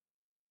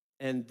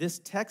 And this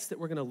text that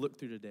we're going to look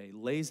through today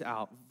lays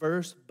out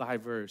verse by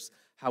verse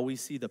how we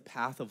see the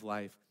path of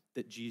life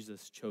that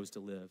Jesus chose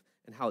to live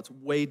and how it's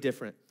way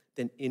different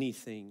than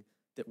anything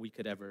that we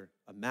could ever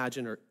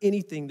imagine or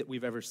anything that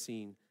we've ever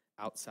seen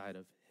outside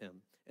of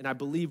him. And I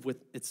believe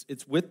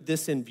it's with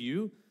this in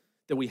view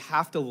that we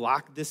have to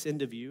lock this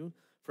into view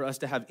for us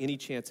to have any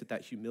chance at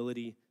that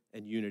humility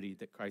and unity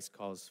that Christ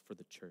calls for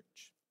the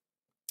church.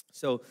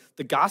 So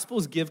the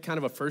Gospels give kind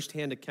of a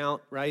firsthand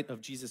account, right,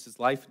 of Jesus'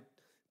 life,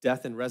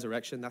 death, and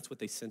resurrection. That's what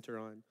they center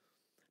on.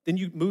 Then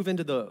you move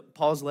into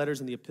Paul's letters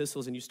and the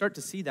epistles, and you start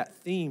to see that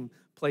theme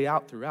play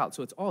out throughout.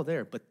 So it's all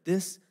there. But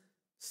this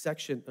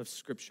section of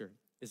Scripture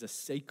is a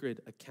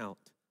sacred account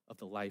of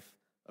the life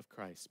of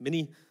Christ.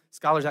 Many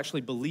scholars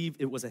actually believe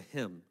it was a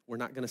hymn. We're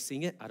not going to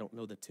sing it. I don't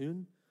know the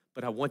tune.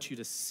 But I want you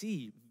to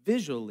see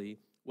visually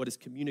what is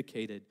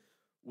communicated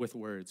with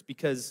words.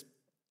 Because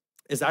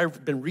as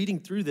I've been reading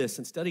through this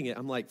and studying it,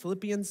 I'm like,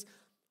 Philippians,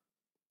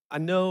 I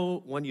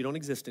know, one, you don't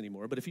exist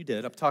anymore, but if you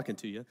did, I'm talking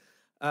to you.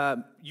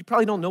 You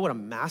probably don't know what a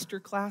master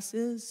class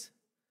is,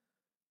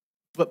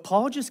 but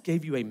Paul just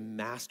gave you a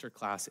master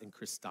class in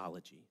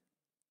Christology,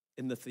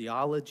 in the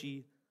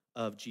theology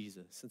of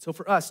Jesus. And so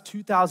for us,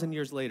 2,000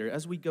 years later,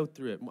 as we go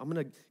through it, I'm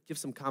going to give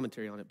some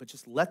commentary on it, but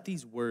just let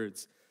these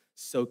words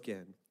soak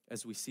in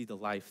as we see the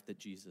life that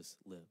Jesus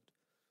lived.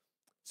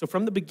 So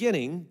from the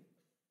beginning,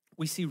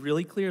 we see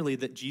really clearly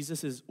that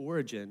Jesus'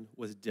 origin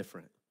was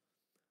different.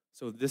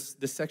 So this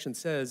section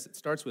says, it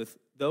starts with,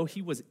 though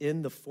he was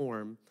in the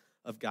form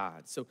of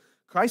God. So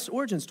Christ's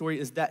origin story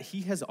is that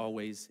he has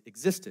always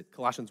existed.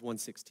 Colossians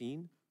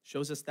 1:16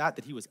 shows us that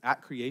he was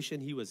at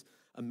creation. He was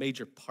a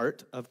major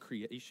part of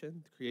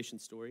creation, the creation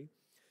story.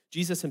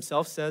 Jesus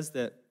himself says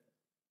that,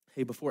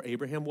 hey, before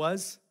Abraham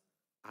was,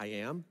 I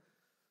am.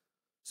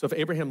 So if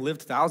Abraham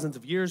lived thousands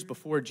of years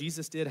before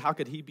Jesus did, how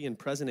could he be in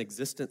present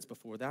existence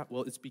before that?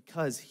 Well, it's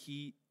because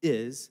he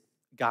is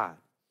God.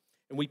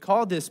 And we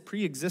call this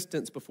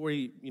pre-existence before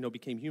he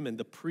became human,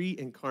 the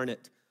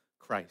pre-incarnate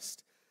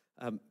Christ.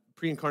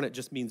 Pre-incarnate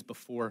just means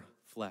before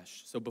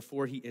flesh, so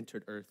before he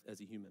entered earth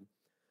as a human.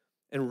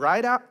 And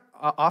right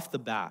off the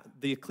bat,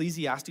 the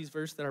Ecclesiastes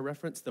verse that I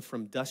referenced, the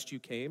from dust you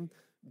came,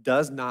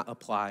 does not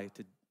apply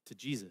to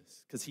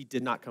Jesus because he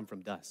did not come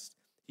from dust.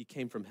 He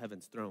came from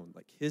heaven's throne.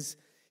 Like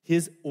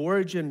his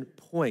origin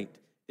point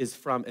is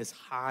from as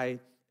high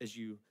as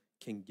you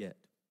can get.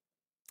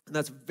 And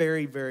that's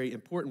very, very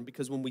important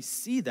because when we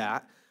see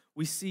that,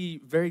 we see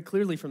very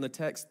clearly from the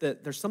text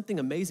that there's something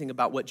amazing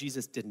about what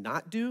Jesus did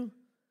not do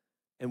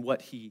and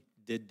what he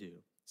did do.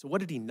 So what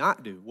did he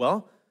not do?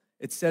 Well,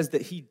 it says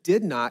that he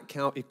did not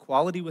count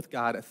equality with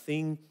God a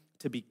thing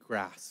to be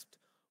grasped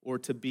or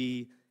to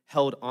be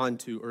held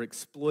onto or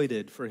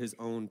exploited for his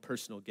own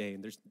personal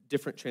gain. There's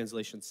different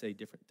translations say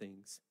different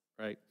things,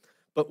 right?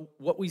 But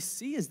what we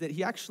see is that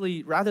he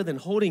actually, rather than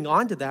holding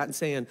on to that and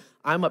saying,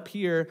 I'm up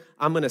here,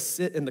 I'm going to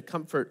sit in the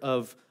comfort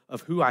of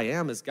who I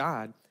am as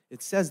God,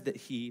 it says that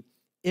he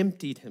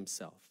emptied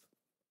himself.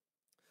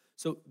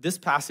 So this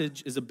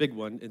passage is a big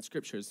one in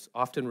Scripture. It's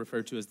often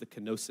referred to as the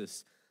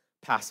kenosis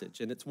passage.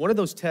 And it's one of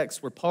those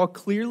texts where Paul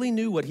clearly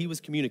knew what he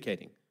was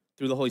communicating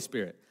through the Holy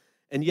Spirit.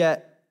 And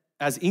yet,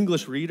 as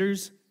English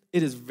readers,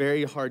 it is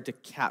very hard to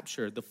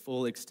capture the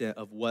full extent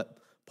of what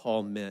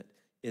Paul meant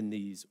in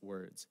these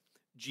words.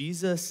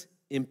 Jesus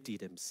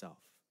emptied himself.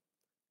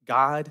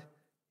 God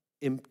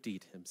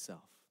emptied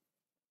himself.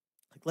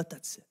 Like, let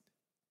that sit.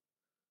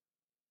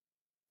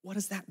 What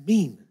does that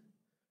mean?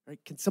 Right?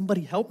 Can somebody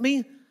help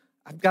me?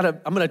 I'm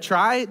going to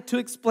try to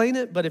explain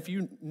it, but if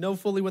you know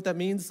fully what that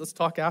means, let's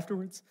talk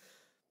afterwards.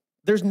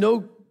 There's no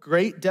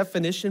great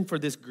definition for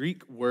this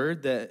Greek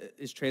word that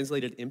is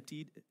translated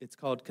emptied. It's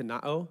called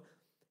kanao,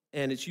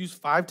 and it's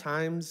used 5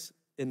 times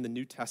in the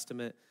New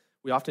Testament.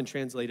 We often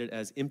translate it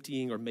as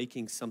emptying or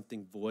making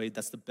something void.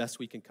 That's the best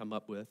we can come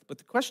up with. But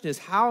the question is,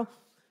 how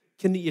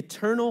can the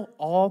eternal,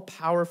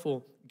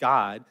 all-powerful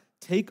God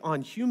take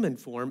on human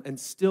form and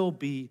still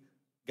be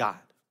God?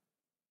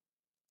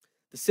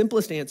 The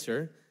simplest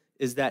answer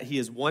is that he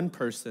is one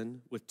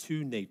person with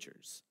 2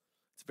 natures.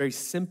 It's very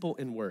simple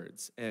in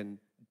words and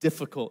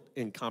difficult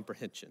in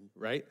comprehension,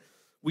 right?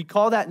 We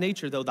call that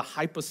nature, though, the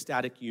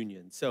hypostatic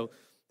union. So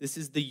this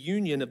is the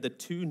union of the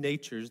 2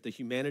 natures, the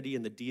humanity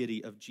and the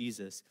deity of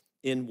Jesus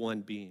in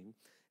one being.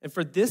 And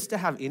for this to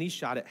have any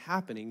shot at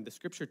happening, the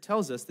Scripture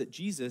tells us that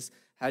Jesus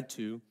had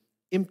to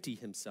empty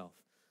himself.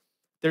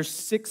 There's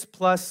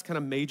 6+ kind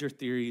of major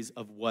theories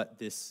of what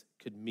this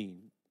could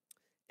mean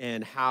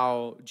and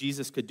how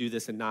Jesus could do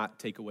this and not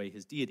take away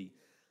his deity.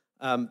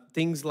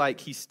 Things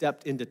like he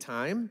stepped into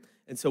time,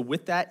 and so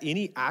with that,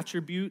 any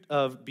attribute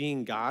of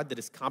being God that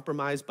is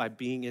compromised by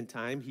being in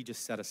time, he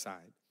just set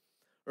aside.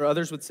 Or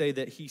others would say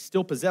that he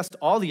still possessed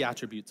all the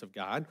attributes of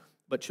God,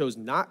 but chose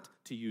not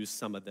to use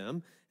some of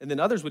them. And then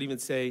others would even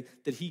say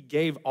that he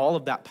gave all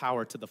of that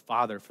power to the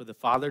Father, for the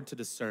Father to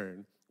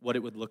discern what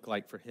it would look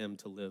like for him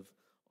to live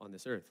on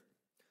this earth.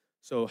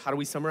 So how do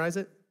we summarize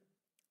it?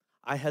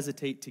 I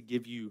hesitate to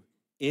give you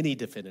any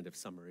definitive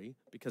summary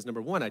because, number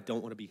one, I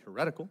don't want to be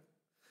heretical.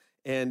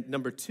 And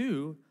number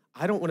 2,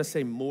 I don't want to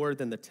say more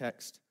than the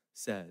text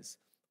says.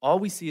 All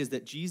we see is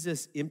that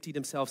Jesus emptied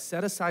himself,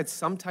 set aside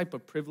some type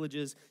of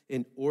privileges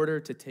in order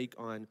to take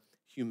on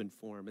human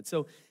form. And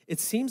so it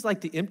seems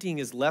like the emptying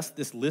is less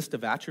this list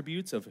of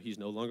attributes of he's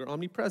no longer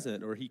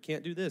omnipresent or he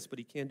can't do this, but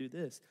he can do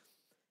this.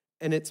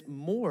 And it's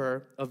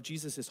more of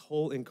Jesus'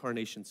 whole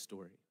incarnation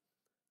story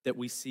that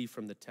we see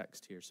from the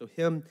text here. So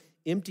him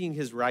emptying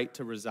his right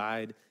to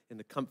reside in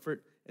the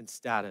comfort and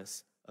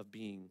status of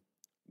being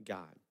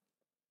God.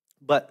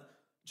 But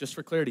just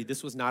for clarity,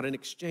 this was not an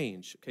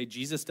exchange. Okay,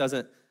 Jesus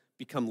doesn't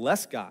become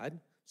less God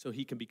so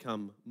he can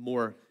become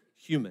more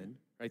human,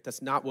 right?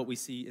 That's not what we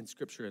see in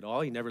Scripture at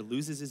all. He never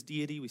loses his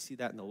deity. We see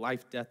that in the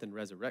life, death, and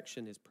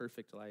resurrection, his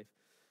perfect life.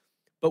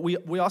 But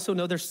we also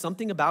know there's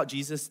something about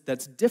Jesus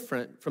that's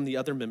different from the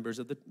other members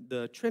of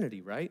the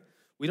Trinity, right?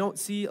 We don't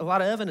see a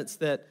lot of evidence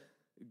that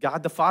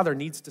God the Father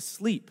needs to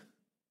sleep,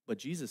 but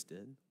Jesus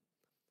did.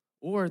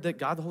 Or that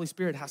God the Holy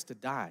Spirit has to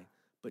die,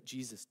 but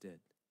Jesus did.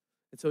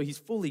 And so he's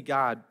fully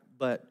God,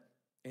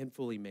 and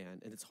fully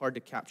man, and it's hard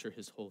to capture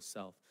his whole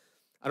self.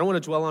 I don't want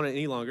to dwell on it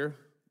any longer,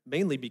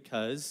 mainly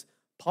because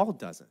Paul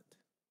doesn't.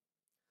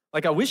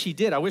 Like, I wish he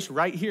did. I wish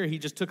right here he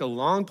just took a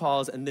long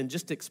pause and then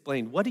just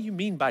explained, what do you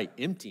mean by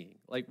emptying?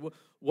 Like,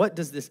 what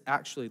does this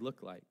actually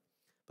look like?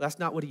 But that's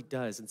not what he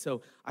does. And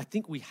so I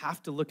think we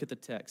have to look at the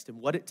text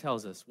and what it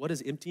tells us. What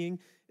is emptying?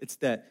 It's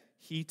that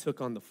he took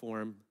on the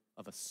form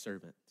of a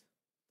servant.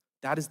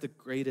 That is the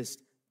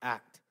greatest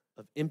act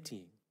of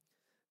emptying.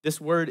 This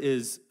word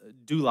is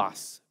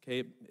doulos,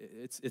 okay?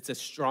 It's a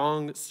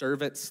strong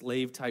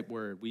servant-slave type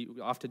word. We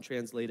often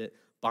translate it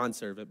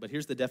bondservant, but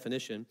here's the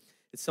definition.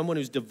 It's someone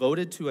who's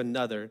devoted to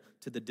another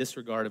to the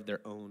disregard of their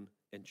own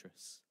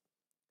interests.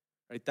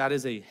 Right? That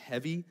is a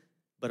heavy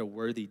but a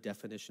worthy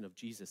definition of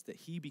Jesus, that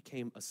he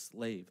became a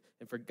slave.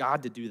 And for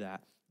God to do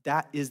that,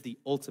 that is the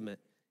ultimate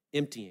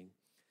emptying.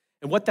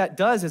 And what that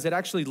does is it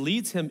actually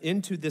leads him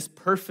into this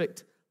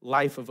perfect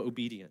life of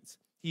obedience.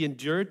 He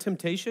endured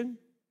temptation.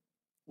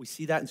 We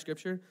see that in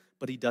Scripture,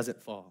 but he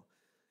doesn't fall.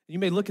 You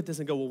may look at this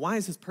and go, well, why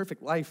is his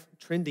perfect life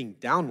trending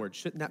downward?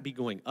 Shouldn't that be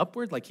going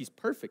upward? Like, he's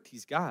perfect,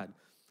 he's God.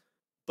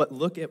 But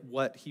look at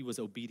what he was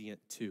obedient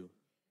to,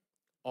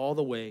 all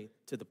the way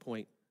to the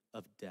point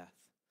of death.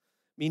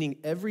 Meaning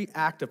every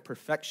act of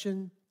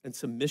perfection and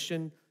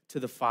submission to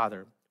the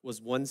Father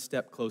was one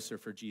step closer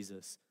for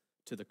Jesus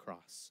to the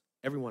cross.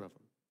 Every one of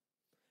them.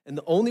 And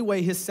the only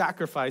way his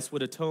sacrifice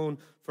would atone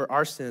for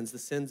our sins, the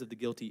sins of the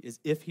guilty, is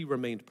if he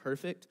remained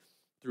perfect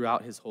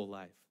throughout his whole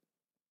life.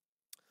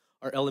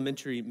 Our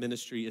elementary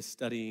ministry is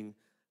studying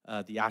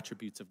the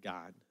attributes of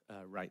God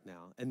right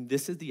now. And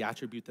this is the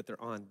attribute that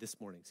they're on this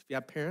morning. So if you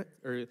have parents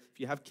or if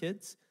you have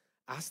kids,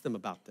 ask them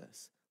about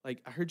this.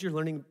 Like, I heard you're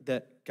learning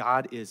that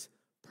God is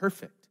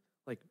perfect.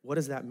 Like, what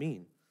does that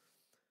mean?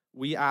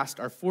 We asked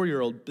our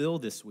 4-year-old Bill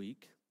this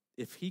week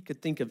if he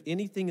could think of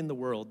anything in the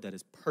world that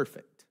is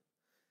perfect.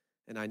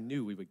 And I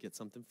knew we would get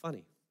something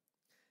funny.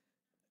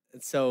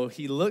 And so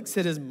he looks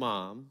at his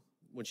mom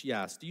when she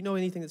asked, do you know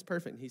anything that's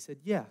perfect? And he said,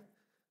 yeah,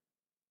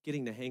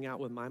 getting to hang out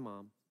with my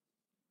mom.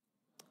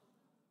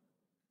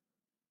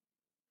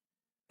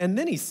 And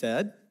then he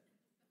said,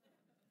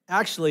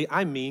 actually,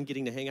 I mean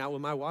getting to hang out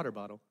with my water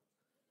bottle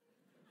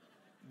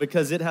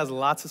because it has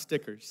lots of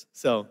stickers.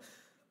 So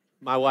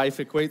my wife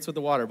equates with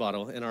the water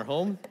bottle in our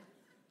home.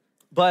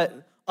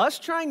 But us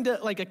trying to,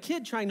 like a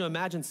kid trying to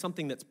imagine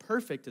something that's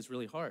perfect is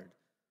really hard.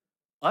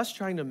 Us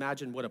trying to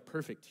imagine what a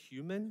perfect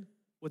human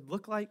would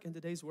look like in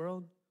today's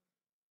world,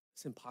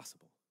 it's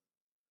impossible.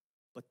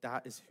 But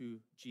that is who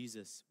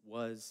Jesus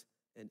was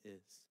and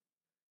is.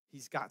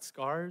 He's got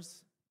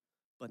scars,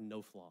 but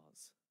no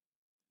flaws.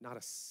 Not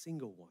a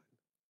single one.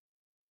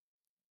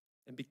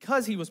 And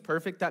because he was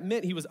perfect, that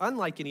meant he was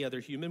unlike any other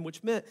human,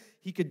 which meant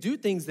he could do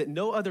things that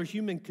no other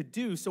human could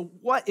do. So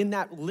what in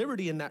that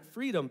liberty and that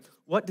freedom,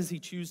 what does he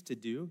choose to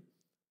do?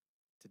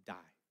 To die.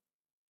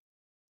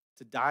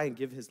 To die and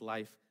give his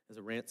life as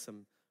a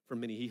ransom for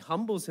many. He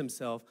humbles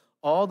himself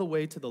all the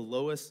way to the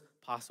lowest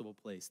possible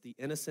place, the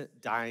innocent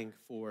dying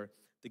for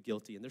the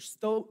guilty. And there's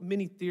so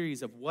many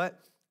theories of what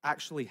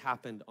actually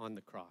happened on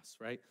the cross,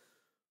 right?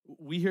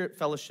 We here at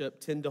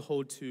Fellowship tend to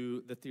hold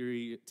to the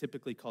theory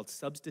typically called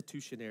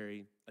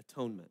substitutionary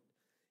atonement.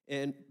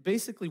 And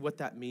basically what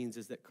that means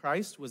is that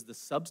Christ was the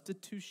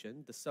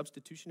substitution, the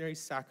substitutionary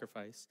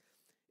sacrifice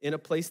in a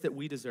place that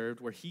we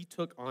deserved, where he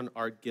took on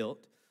our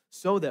guilt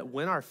so that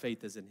when our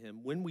faith is in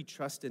him, when we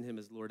trust in him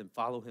as Lord and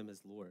follow him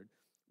as Lord,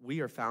 we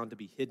are found to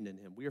be hidden in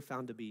him. We are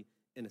found to be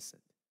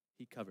innocent.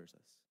 He covers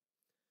us.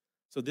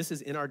 So this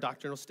is in our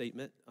doctrinal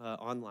statement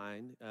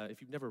online. If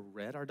you've never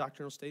read our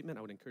doctrinal statement,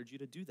 I would encourage you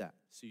to do that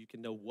so you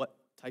can know what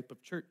type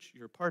of church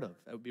you're a part of.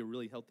 That would be a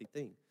really healthy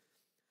thing.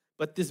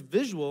 But this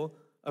visual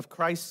of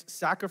Christ's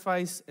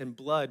sacrifice and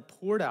blood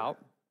poured out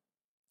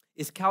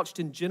is couched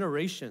in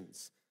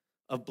generations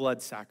of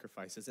blood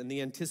sacrifices and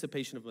the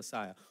anticipation of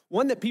Messiah.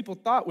 One that people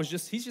thought was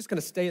he's just going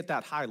to stay at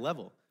that high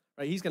level,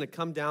 right? He's going to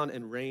come down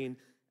and reign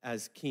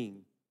as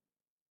king.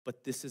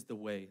 But this is the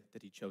way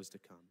that he chose to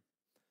come.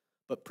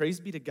 But praise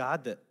be to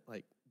God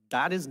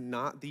that is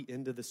not the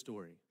end of the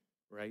story,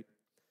 right?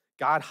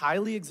 God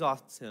highly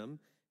exalts him.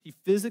 He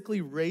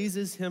physically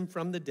raises him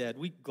from the dead.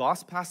 We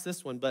gloss past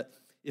this one, but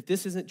if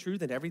this isn't true,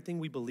 then everything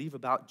we believe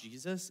about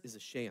Jesus is a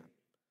sham.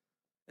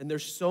 And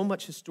there's so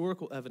much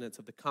historical evidence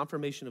of the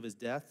confirmation of his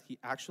death. He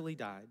actually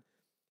died.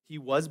 He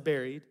was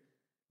buried.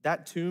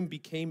 That tomb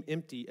became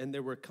empty, and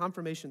there were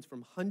confirmations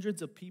from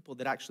hundreds of people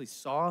that actually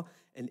saw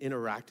and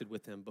interacted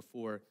with him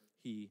before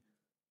he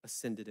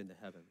ascended into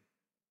heaven.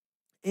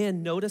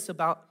 And notice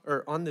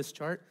on this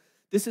chart,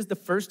 this is the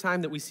first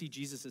time that we see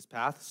Jesus'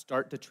 path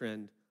start to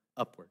trend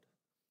upward,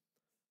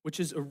 which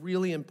is a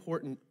really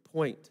important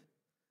point,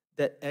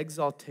 that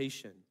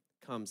exaltation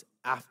comes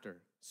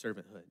after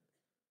servanthood.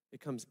 It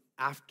comes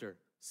after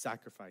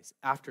sacrifice,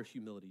 after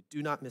humility.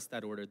 Do not miss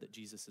that order that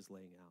Jesus is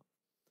laying out.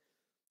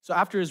 So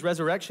after his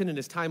resurrection and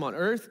his time on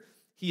earth,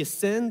 he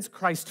ascends.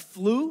 Christ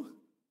flew,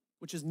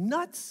 which is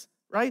nuts,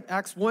 right?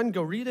 Acts 1,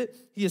 go read it.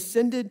 He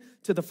ascended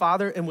to the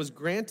Father and was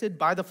granted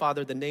by the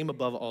Father the name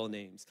above all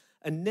names.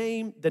 The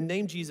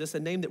name Jesus, a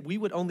name that we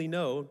would only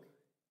know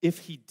if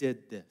he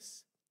did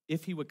this,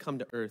 if he would come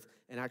to earth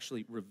and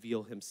actually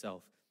reveal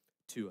himself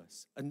to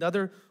us.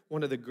 Another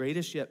one of the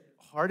greatest yet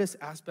hardest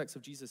aspects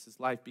of Jesus'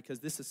 life, because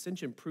this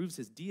ascension proves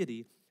his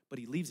deity, but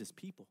he leaves his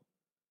people.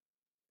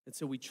 And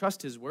so we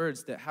trust his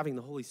words that having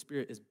the Holy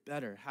Spirit is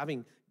better,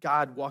 having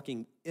God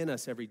walking in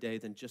us every day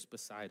than just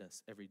beside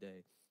us every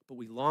day. But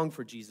we long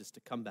for Jesus to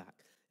come back.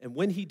 And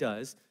when he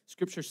does,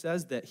 Scripture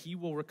says that he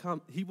will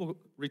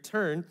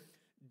return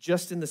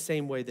just in the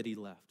same way that he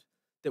left,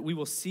 that we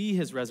will see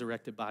his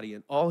resurrected body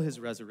in all his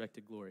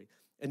resurrected glory.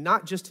 And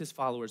not just his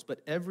followers,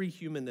 but every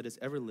human that has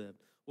ever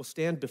lived will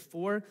stand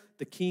before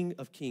the King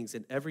of Kings,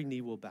 and every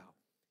knee will bow.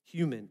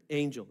 Human,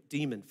 angel,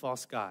 demon,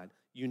 false god,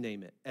 you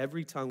name it.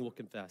 Every tongue will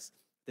confess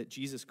that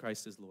Jesus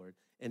Christ is Lord,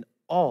 and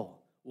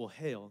all will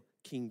hail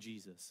King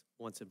Jesus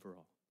once and for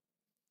all.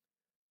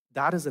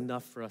 That is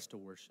enough for us to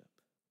worship.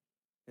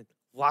 And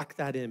lock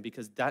that in,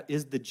 because that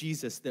is the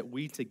Jesus that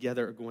we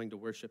together are going to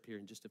worship here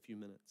in just a few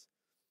minutes.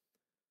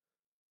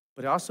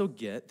 But I also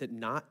get that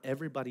not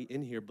everybody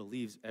in here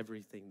believes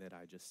everything that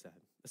I just said,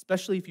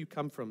 especially if you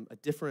come from a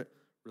different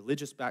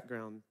religious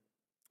background.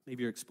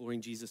 Maybe you're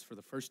exploring Jesus for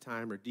the first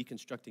time or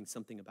deconstructing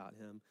something about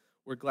him.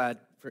 We're glad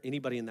for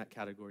anybody in that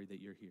category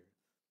that you're here.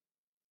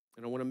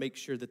 And I want to make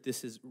sure that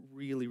this is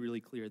really,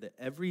 really clear, that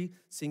every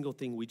single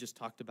thing we just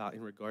talked about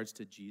in regards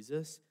to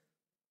Jesus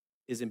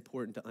is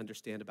important to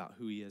understand about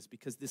who he is,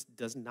 because this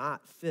does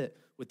not fit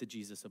with the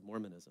Jesus of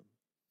Mormonism.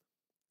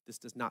 This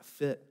does not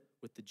fit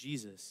with the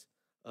Jesus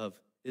of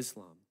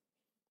Islam.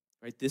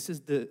 Right? This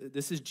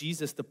is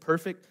Jesus, the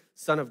perfect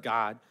Son of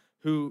God,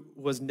 who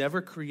was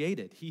never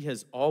created. He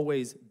has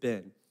always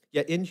been.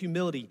 Yet in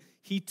humility,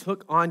 he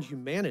took on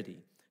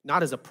humanity,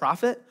 not as a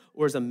prophet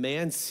or as a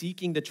man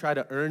seeking to try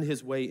to earn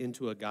his way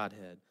into a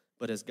Godhead,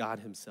 but as God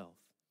himself,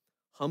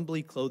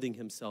 humbly clothing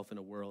himself in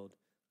a world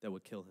that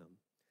would kill him.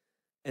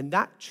 And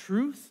that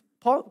truth,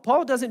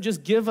 Paul doesn't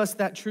just give us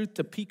that truth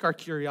to pique our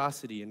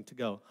curiosity and to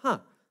go,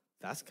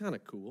 that's kind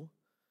of cool.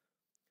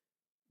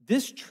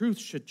 This truth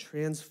should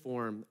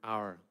transform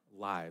our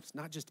lives,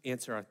 not just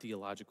answer our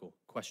theological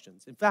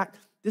questions. In fact,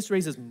 this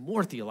raises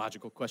more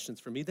theological questions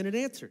for me than it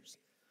answers.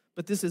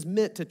 But this is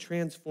meant to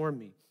transform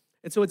me.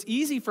 And so it's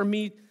easy for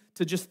me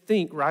to just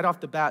think right off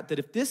the bat that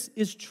if this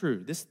is true,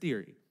 this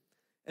theory,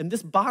 and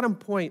this bottom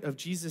point of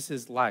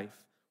Jesus' life,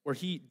 where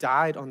he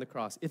died on the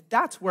cross, if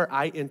that's where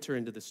I enter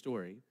into the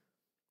story,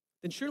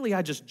 then surely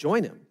I just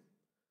join him.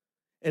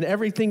 And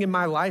everything in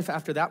my life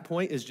after that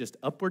point is just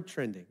upward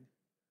trending,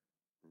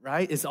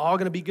 right? It's all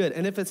going to be good.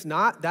 And if it's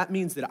not, that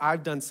means that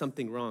I've done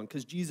something wrong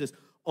because Jesus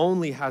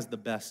only has the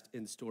best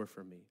in store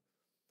for me.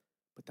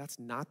 But that's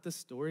not the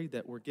story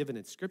that we're given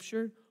in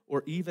Scripture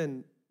or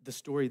even the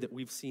story that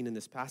we've seen in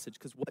this passage.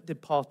 Because what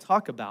did Paul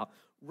talk about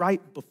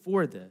right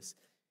before this?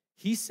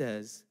 He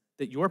says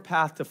that your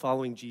path to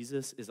following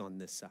Jesus is on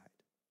this side.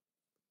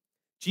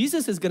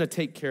 Jesus is going to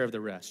take care of the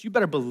rest. You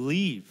better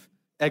believe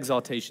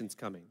exaltation's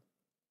coming,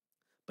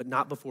 but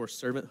not before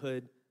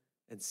servanthood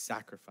and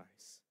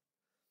sacrifice.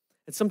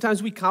 And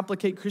sometimes we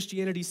complicate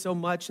Christianity so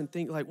much and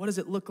think, like, what does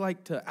it look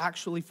like to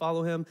actually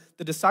follow him?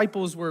 The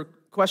disciples were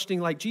questioning,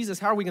 like, Jesus,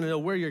 how are we going to know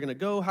where you're going to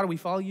go? How do we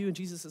follow you? And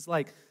Jesus is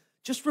like,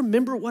 just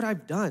remember what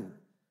I've done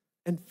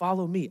and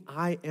follow me.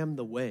 I am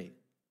the way.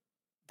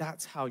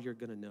 That's how you're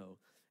going to know.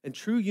 And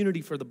true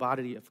unity for the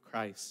body of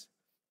Christ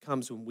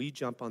comes when we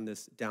jump on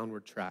this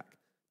downward track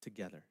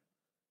together.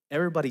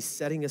 Everybody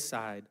setting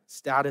aside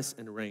status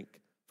and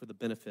rank for the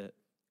benefit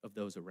of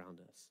those around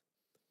us.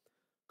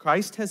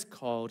 Christ has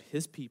called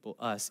his people,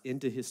 us,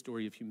 into his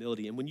story of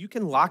humility. And when you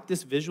can lock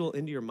this visual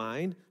into your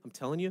mind, I'm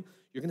telling you,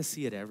 you're going to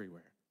see it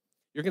everywhere.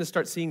 You're going to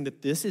start seeing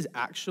that this is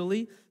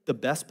actually the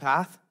best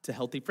path to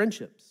healthy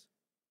friendships.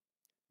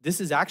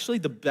 This is actually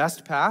the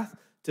best path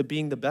to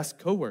being the best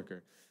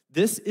coworker.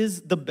 This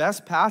is the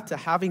best path to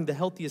having the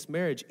healthiest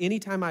marriage.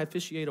 Anytime I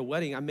officiate a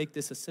wedding, I make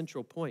this a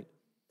central point.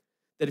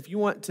 That if you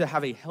want to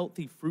have a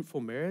healthy, fruitful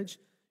marriage,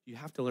 you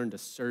have to learn to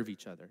serve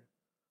each other.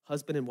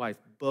 Husband and wife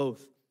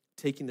both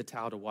taking the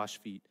towel to wash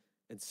feet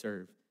and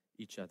serve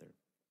each other.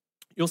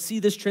 You'll see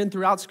this trend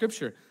throughout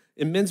Scripture.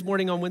 In Men's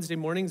Morning on Wednesday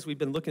mornings, we've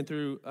been looking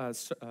through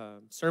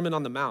Sermon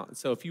on the Mount.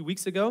 So a few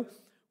weeks ago,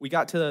 we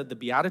got to the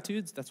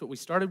Beatitudes. That's what we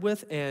started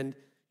with. And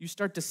you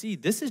start to see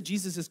this is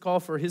Jesus' call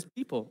for his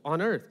people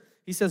on earth.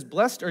 He says,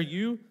 blessed are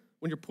you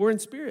when you're poor in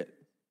spirit.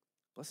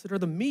 Blessed are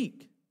the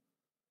meek,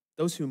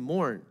 those who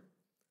mourn,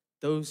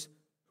 those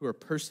who are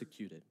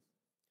persecuted.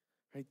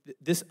 Right?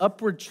 This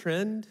upward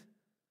trend,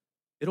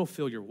 it'll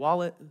fill your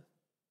wallet,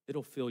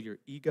 it'll fill your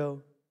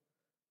ego,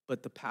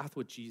 but the path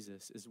with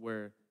Jesus is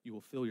where you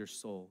will fill your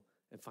soul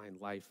and find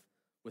life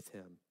with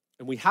him.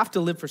 And we have to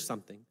live for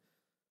something.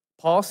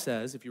 Paul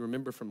says, if you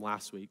remember from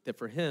last week, that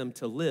for him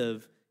to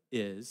live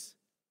is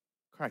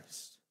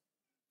Christ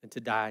and to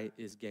die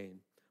is gain.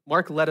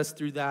 Mark led us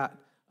through that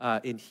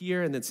in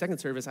here, and then second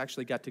service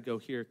actually got to go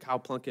hear Kyle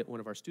Plunkett,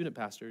 one of our student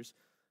pastors,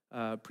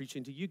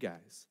 preaching to you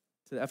guys,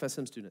 to the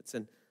FSM students.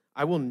 And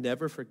I will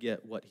never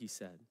forget what he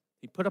said.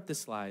 He put up this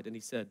slide and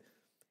he said,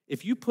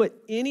 if you put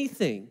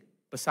anything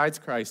besides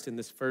Christ in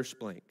this first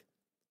blank,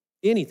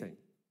 anything,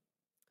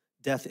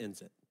 death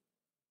ends it.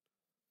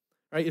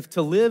 Right? If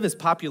to live is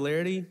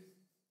popularity,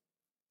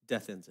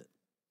 death ends it.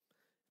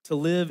 To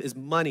live is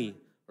money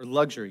or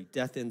luxury,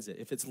 death ends it.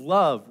 If it's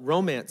love,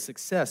 romance,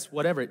 success,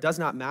 whatever, it does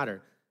not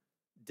matter.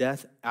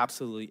 Death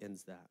absolutely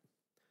ends that.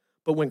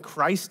 But when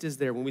Christ is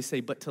there, when we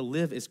say, but to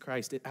live is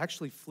Christ, it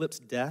actually flips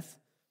death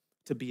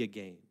to be a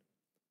gain.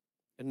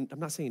 And I'm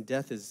not saying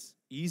death is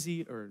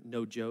easy or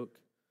no joke,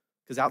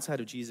 because outside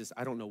of Jesus,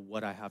 I don't know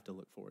what I have to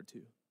look forward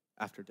to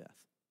after death.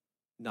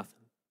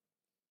 Nothing.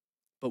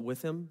 But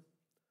with him,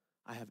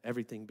 I have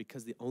everything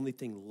because the only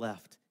thing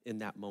left in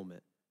that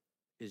moment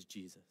is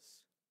Jesus.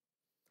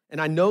 And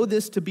I know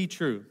this to be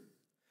true,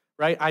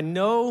 right? I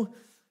know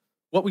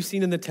what we've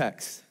seen in the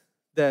text,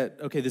 that,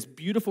 okay, this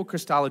beautiful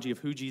Christology of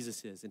who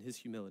Jesus is and his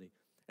humility.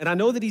 And I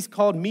know that he's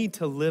called me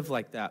to live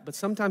like that, but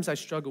sometimes I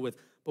struggle with,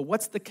 but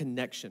what's the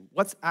connection?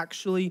 What's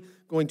actually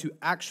going to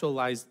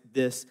actualize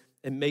this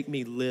and make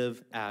me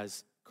live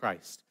as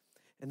Christ?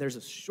 And there's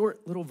a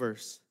short little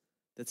verse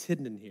that's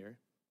hidden in here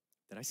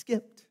that I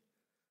skipped,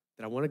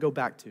 that I want to go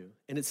back to.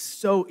 And it's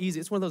so easy.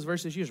 It's one of those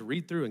verses you just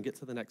read through and get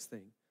to the next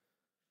thing.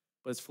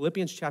 But it's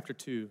Philippians chapter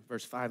 2,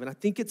 verse 5. And I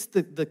think it's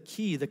the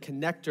key, the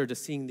connector to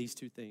seeing these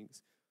two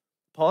things.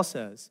 Paul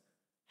says,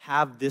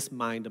 have this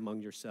mind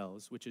among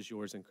yourselves, which is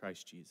yours in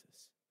Christ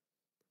Jesus.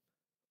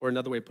 Or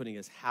another way of putting it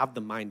is, have the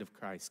mind of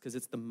Christ, because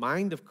it's the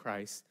mind of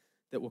Christ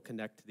that will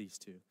connect to these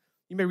two.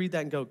 You may read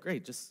that and go,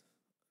 great,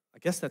 I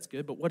guess that's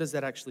good, but what does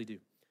that actually do?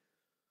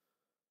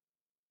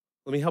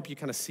 Let me help you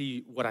kind of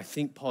see what I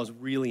think Paul's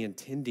really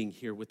intending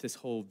here with this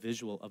whole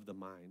visual of the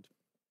mind.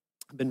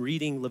 I've been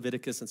reading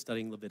Leviticus and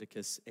studying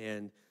Leviticus,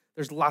 and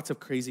there's lots of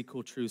crazy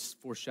cool truths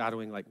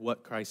foreshadowing like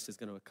what Christ is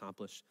going to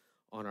accomplish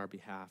on our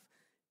behalf.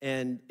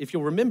 And if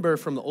you'll remember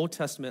from the Old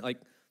Testament, like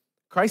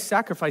Christ's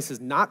sacrifice is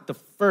not the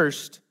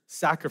first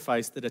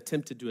sacrifice that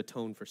attempted to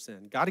atone for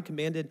sin. God had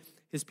commanded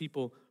his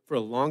people for a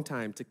long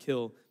time to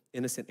kill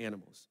innocent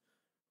animals,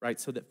 right?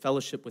 So that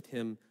fellowship with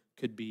him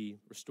could be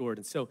restored.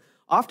 And so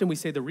often we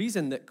say the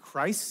reason that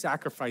Christ's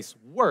sacrifice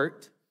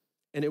worked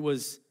and it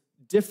was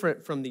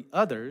different from the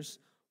others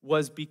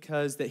was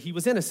because that he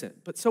was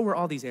innocent, but so were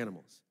all these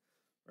animals,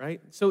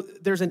 right? So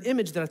there's an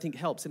image that I think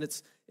helps, and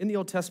it's in the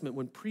Old Testament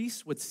when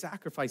priests would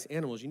sacrifice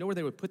animals, you know where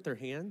they would put their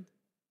hand?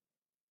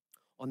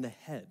 On the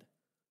head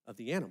of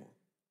the animal.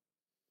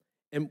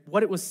 And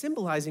what it was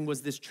symbolizing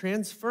was this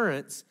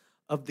transference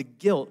of the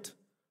guilt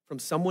from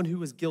someone who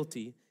was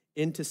guilty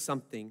into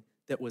something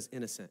that was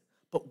innocent.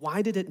 But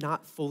why did it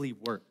not fully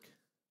work?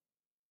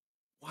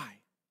 Why?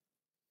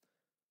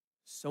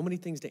 So many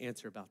things to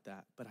answer about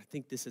that, but I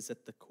think this is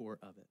at the core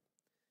of it.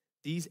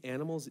 These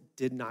animals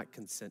did not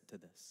consent to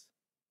this.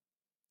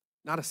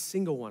 Not a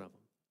single one of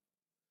them.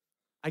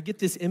 I get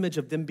this image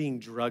of them being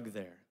drugged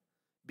there,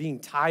 being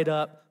tied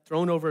up,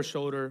 thrown over a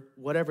shoulder,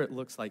 whatever it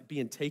looks like,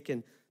 being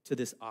taken to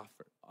this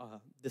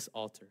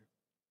altar.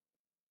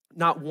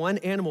 Not one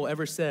animal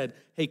ever said,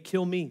 hey,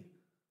 kill me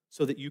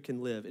so that you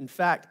can live. In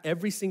fact,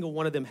 every single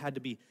one of them had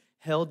to be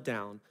held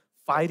down,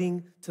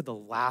 fighting to the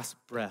last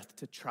breath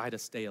to try to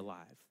stay alive,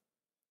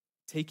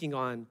 taking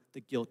on the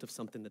guilt of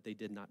something that they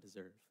did not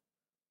deserve.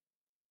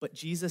 But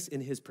Jesus,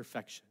 in his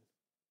perfection,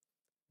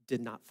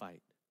 did not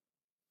fight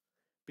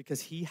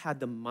because he had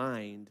the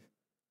mind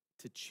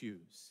to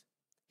choose.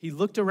 He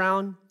looked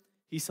around,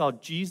 he saw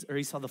Jesus, or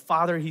he saw the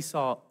Father, he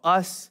saw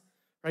us,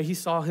 right? He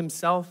saw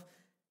himself,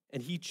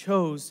 and he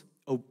chose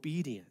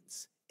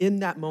obedience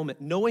in that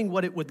moment, knowing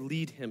what it would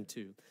lead him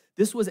to.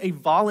 This was a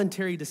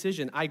voluntary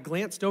decision. I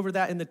glanced over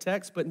that in the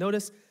text, but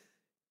notice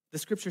the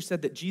scripture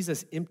said that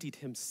Jesus emptied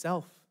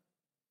himself.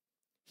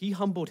 He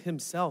humbled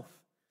himself.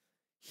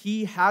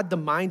 He had the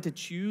mind to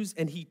choose,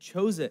 and he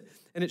chose it.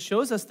 And it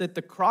shows us that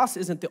the cross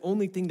isn't the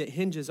only thing that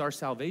hinges our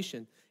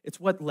salvation. It's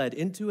what led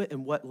into it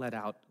and what led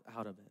out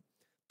of it.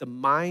 The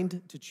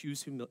mind to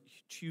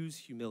choose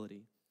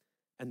humility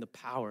and the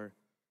power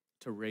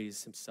to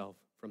raise himself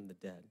from the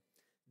dead.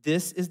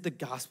 This is the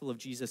gospel of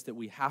Jesus that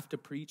we have to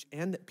preach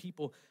and that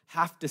people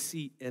have to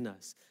see in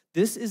us.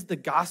 This is the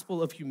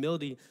gospel of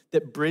humility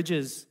that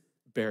bridges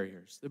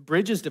barriers, that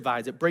bridges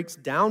divides, it breaks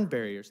down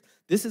barriers.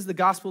 This is the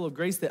gospel of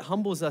grace that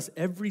humbles us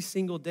every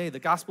single day, the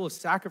gospel of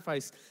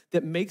sacrifice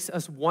that makes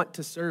us want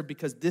to serve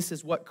because this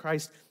is what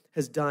Christ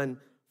has done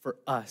for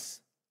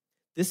us.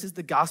 This is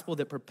the gospel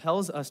that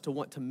propels us to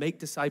want to make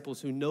disciples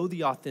who know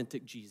the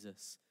authentic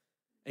Jesus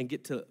and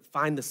get to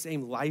find the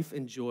same life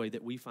and joy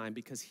that we find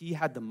because he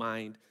had the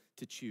mind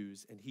to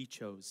choose and he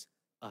chose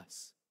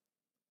us.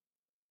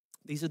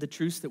 These are the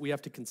truths that we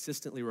have to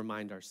consistently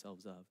remind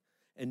ourselves of.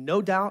 And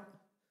no doubt,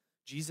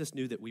 Jesus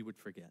knew that we would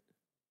forget,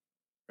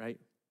 right?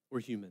 We're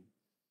human.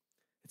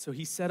 And so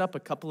he set up a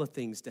couple of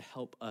things to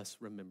help us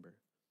remember.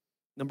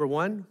 Number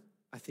one,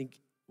 I think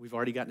we've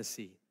already gotten to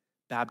see,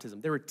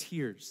 baptism. There were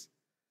tears.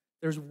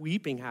 There's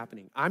weeping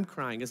happening. I'm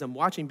crying as I'm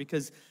watching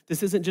because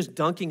this isn't just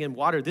dunking in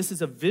water. This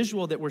is a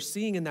visual that we're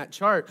seeing in that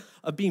chart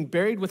of being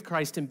buried with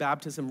Christ in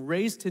baptism,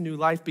 raised to new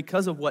life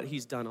because of what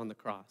he's done on the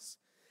cross.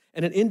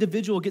 And an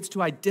individual gets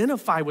to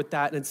identify with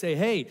that and say,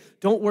 hey,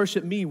 don't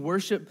worship me,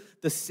 worship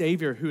the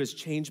Savior who has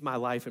changed my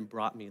life and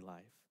brought me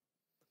life.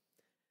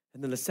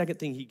 And then the second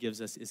thing he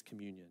gives us is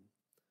communion,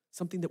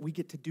 something that we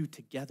get to do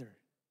together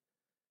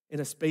in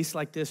a space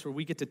like this where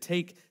we get to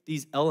take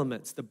these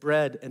elements, the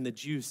bread and the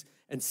juice,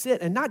 and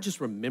sit and not just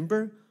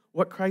remember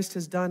what Christ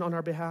has done on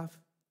our behalf,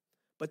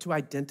 but to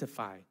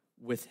identify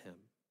with him,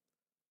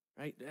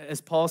 right?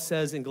 As Paul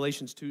says in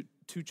Galatians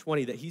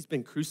 2:20 that he's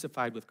been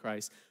crucified with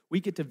Christ, we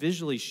get to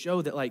visually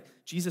show that, like,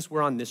 Jesus,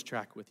 we're on this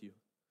track with you.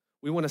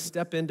 We want to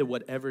step into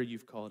whatever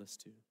you've called us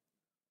to.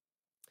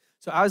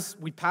 So as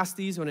we pass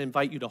these, I want to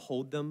invite you to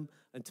hold them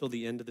until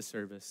the end of the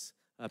service.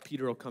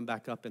 Peter will come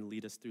back up and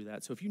lead us through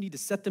that. So if you need to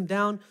set them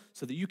down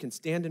so that you can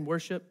stand and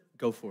worship,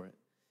 go for it.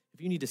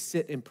 If you need to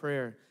sit in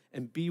prayer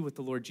and be with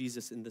the Lord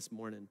Jesus in this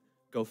morning,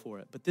 go for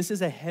it. But this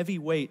is a heavy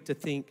weight to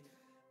think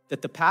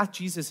that the path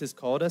Jesus has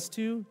called us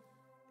to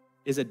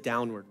is a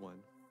downward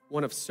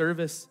one of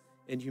service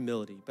and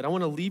humility. But I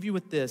want to leave you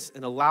with this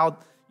and allow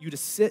you to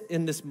sit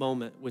in this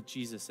moment with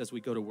Jesus as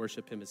we go to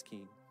worship him as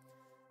King.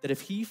 That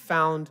if he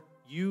found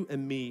you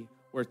and me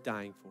worth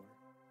dying for,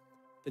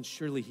 then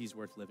surely he's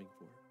worth living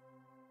for.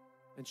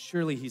 And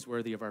surely he's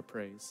worthy of our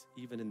praise,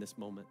 even in this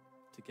moment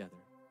together.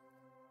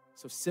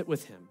 So sit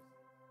with him,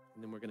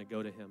 and then we're going to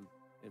go to him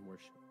in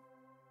worship.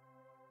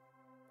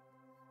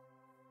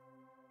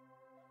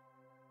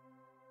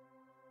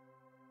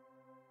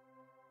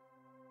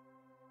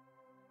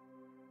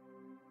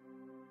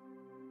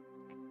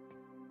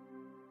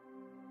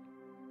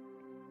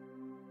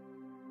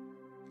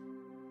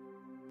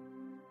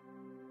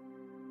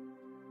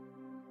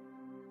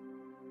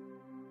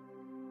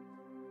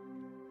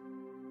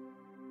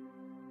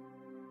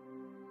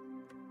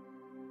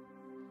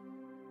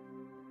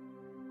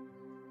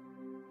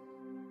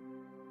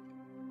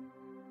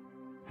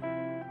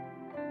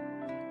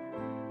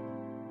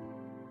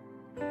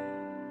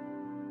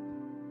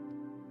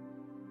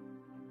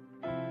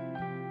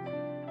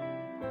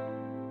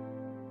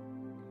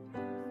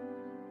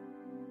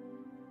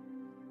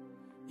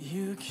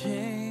 You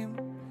came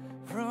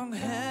from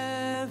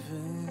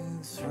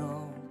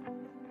throne,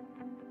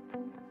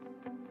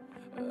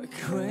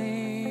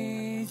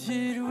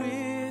 acquainted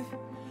with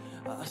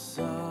our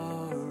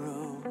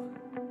sorrow,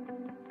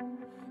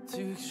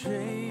 to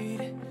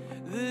trade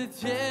the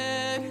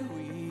debt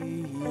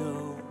we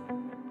owe.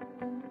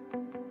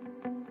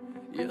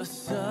 You're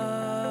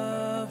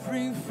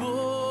suffering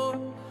for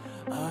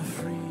our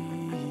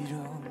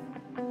freedom.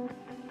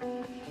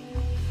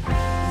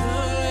 The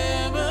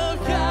Lamb of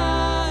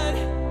God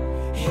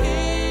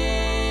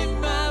in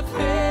my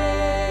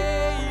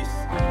place,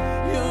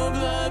 your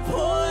blood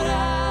poured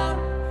out,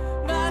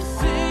 my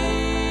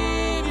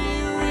sin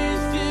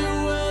erased. It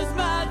was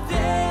my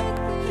death,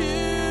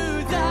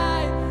 you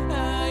died,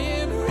 I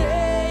am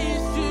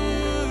raised to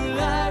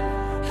life.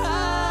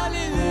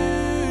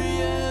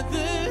 Hallelujah,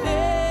 the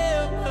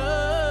Lamb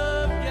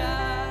of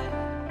God.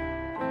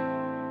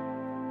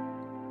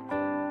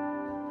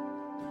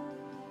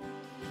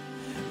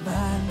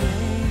 My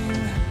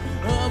name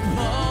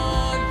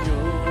upon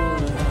your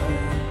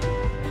heart,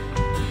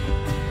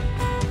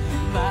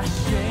 my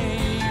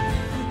shame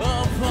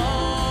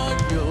upon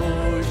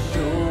your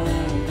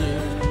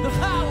shoulders. The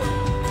power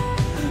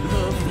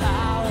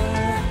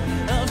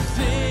of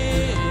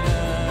sin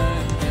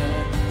undone.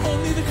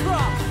 Only the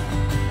cross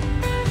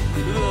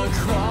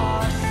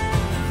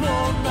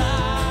for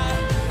my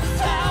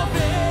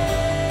salvation.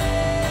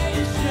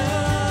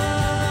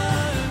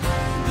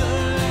 The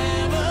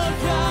Lamb of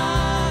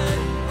God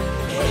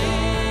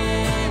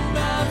in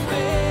my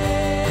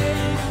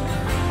place,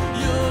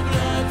 your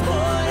blood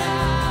poured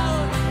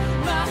out,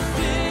 my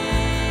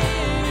sin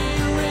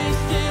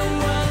erased. It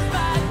was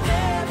my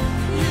death,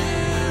 you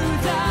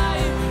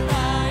died,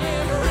 I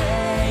am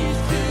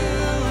raised to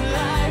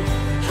life.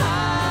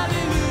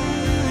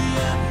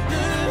 Hallelujah,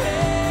 the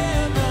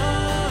Lamb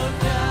of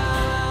God.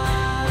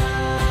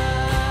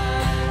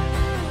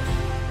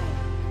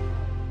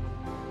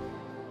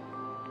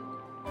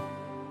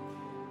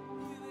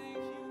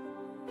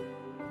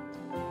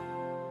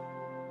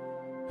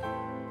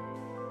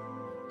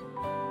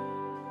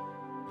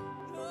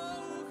 No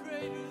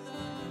greater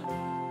love,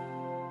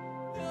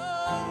 no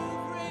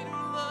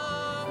greater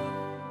love.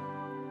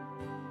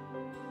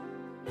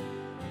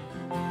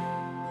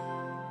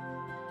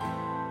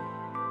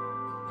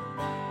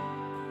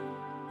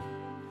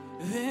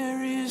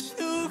 There is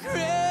no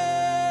greater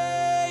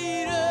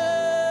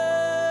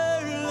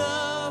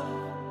love.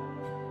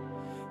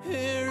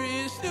 There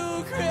is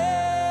no greater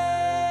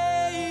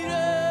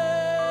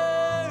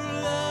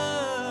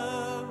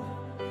love.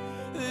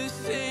 The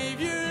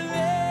Savior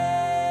lifted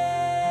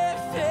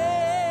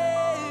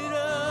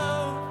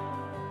up.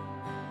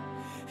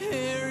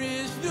 There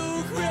is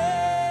no greater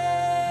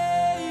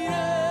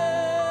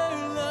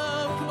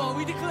love. Come on,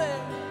 we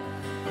declare.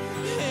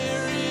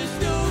 There is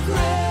no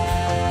greater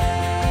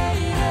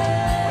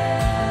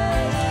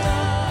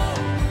love.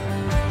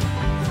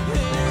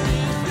 There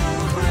is no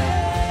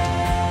greater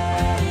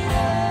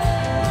love.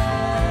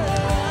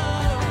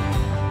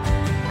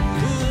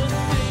 The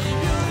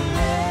Savior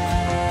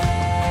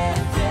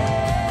lifted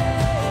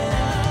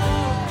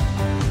up.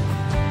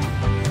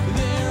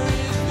 There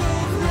is no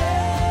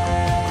greater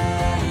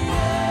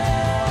love.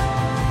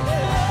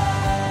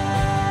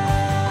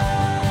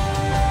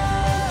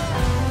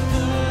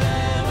 The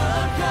Lamb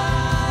of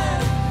God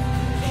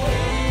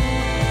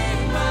in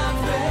my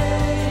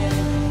place,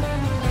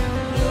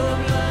 your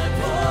blood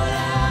poured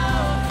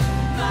out,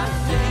 my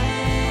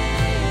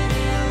sin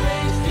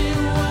erased. It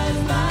was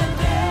my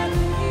death,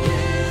 you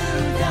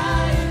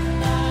died,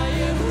 I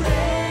am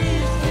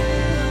raised to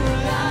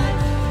life.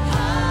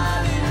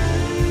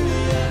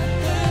 Hallelujah,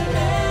 the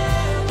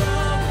Lamb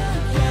of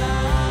God.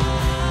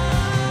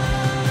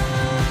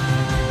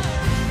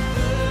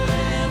 The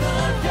Lamb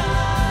of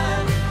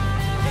God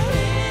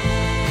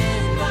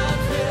in my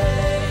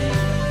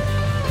place,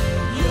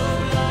 your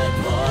blood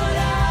poured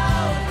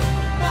out,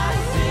 my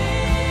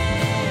sin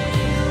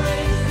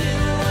erased. It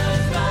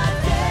was my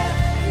death,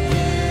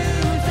 you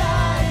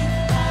died,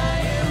 I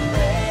am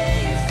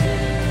raised to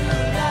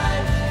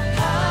life.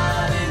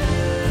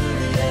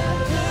 Hallelujah,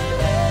 the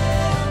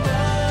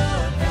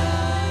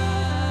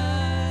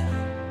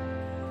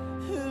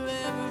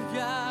Lamb of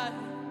God,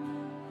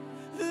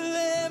 the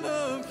Lamb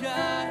of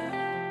God,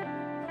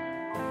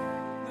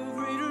 no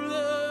greater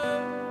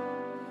love,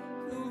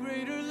 no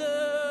greater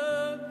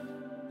love.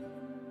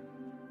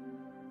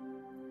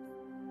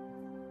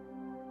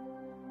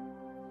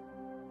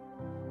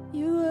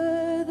 You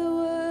were the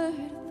Word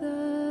at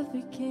the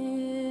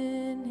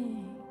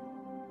beginning,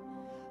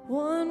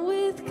 one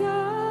with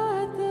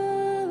God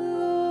the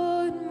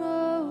Lord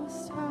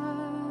Most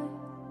High.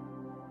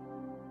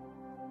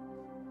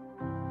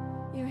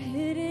 Your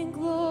hidden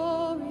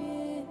glory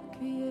in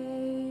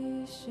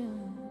creation,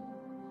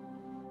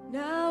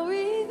 now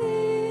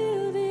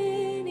revealed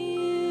in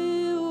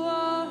you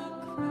are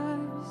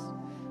Christ.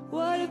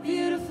 What a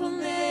beautiful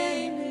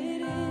name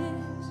it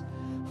is.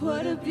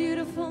 What a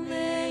beautiful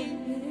name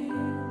it is.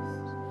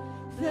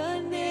 The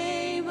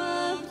name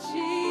of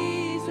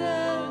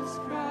Jesus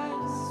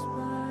Christ,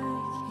 my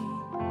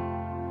King.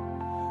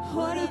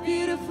 What a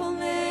beautiful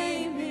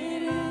name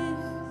it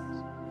is.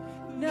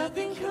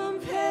 Nothing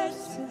compares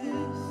to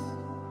this.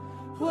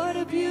 What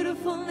a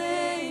beautiful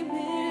name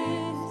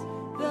is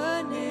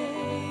the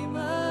name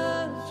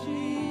of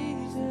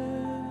Jesus.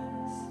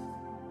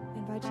 I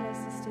invite you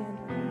guys to stand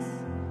with us.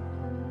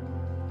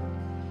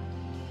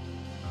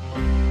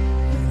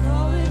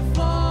 Though it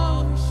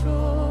falls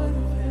short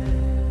of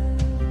heaven,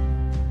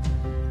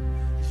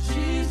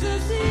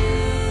 Jesus,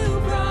 you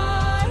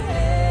brought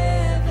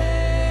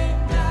heaven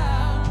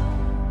down.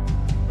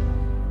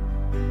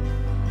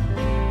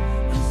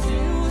 Your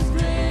sin was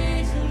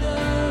great, your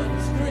love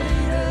was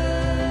greater.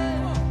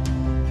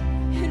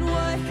 And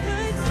what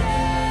could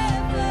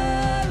separate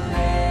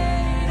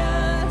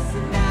us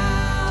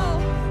now?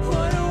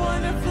 What a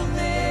wonderful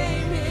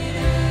name it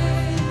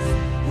is.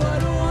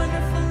 What a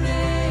wonderful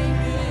name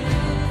it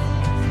is.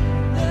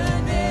 The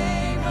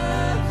name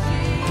of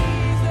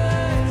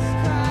Jesus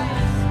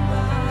Christ,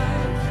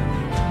 my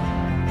King.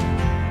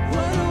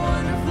 What a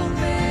wonderful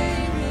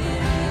name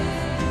it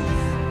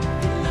is.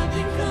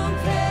 Nothing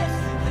compares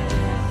to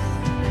this.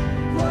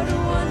 What a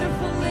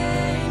wonderful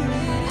name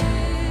it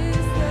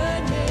is. The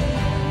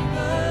name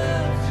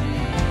of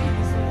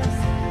Jesus.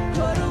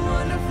 What a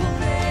wonderful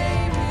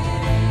name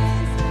it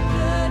is.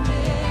 The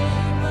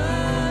name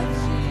of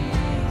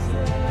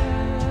Jesus.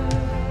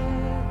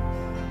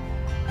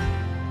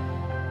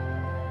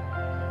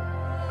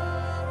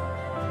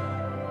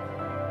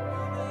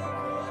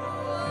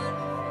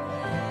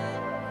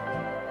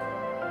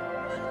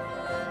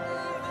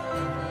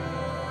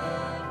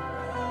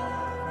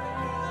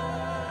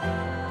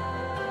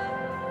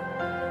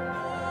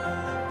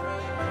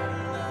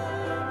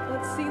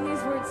 Let's sing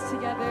these words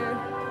together.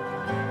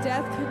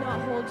 Death could not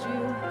hold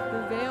you,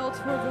 the veil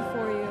tore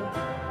before you.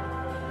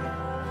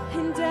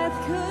 And death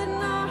could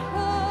not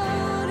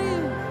hold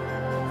you,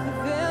 the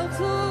veil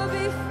tore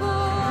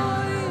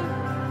before you.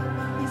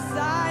 He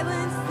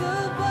silenced the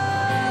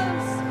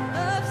boast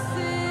of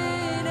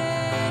sin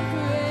and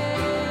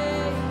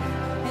grave.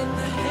 And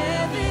the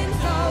heavens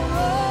are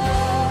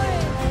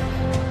roaring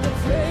the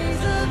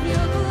praise of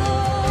your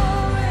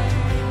glory.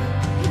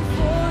 And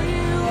for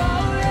you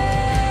are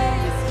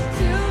raised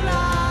to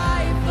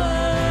life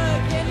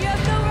again. You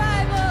have no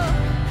rival,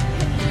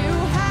 and you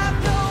have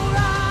no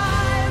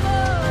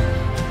rival,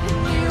 and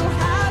you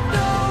have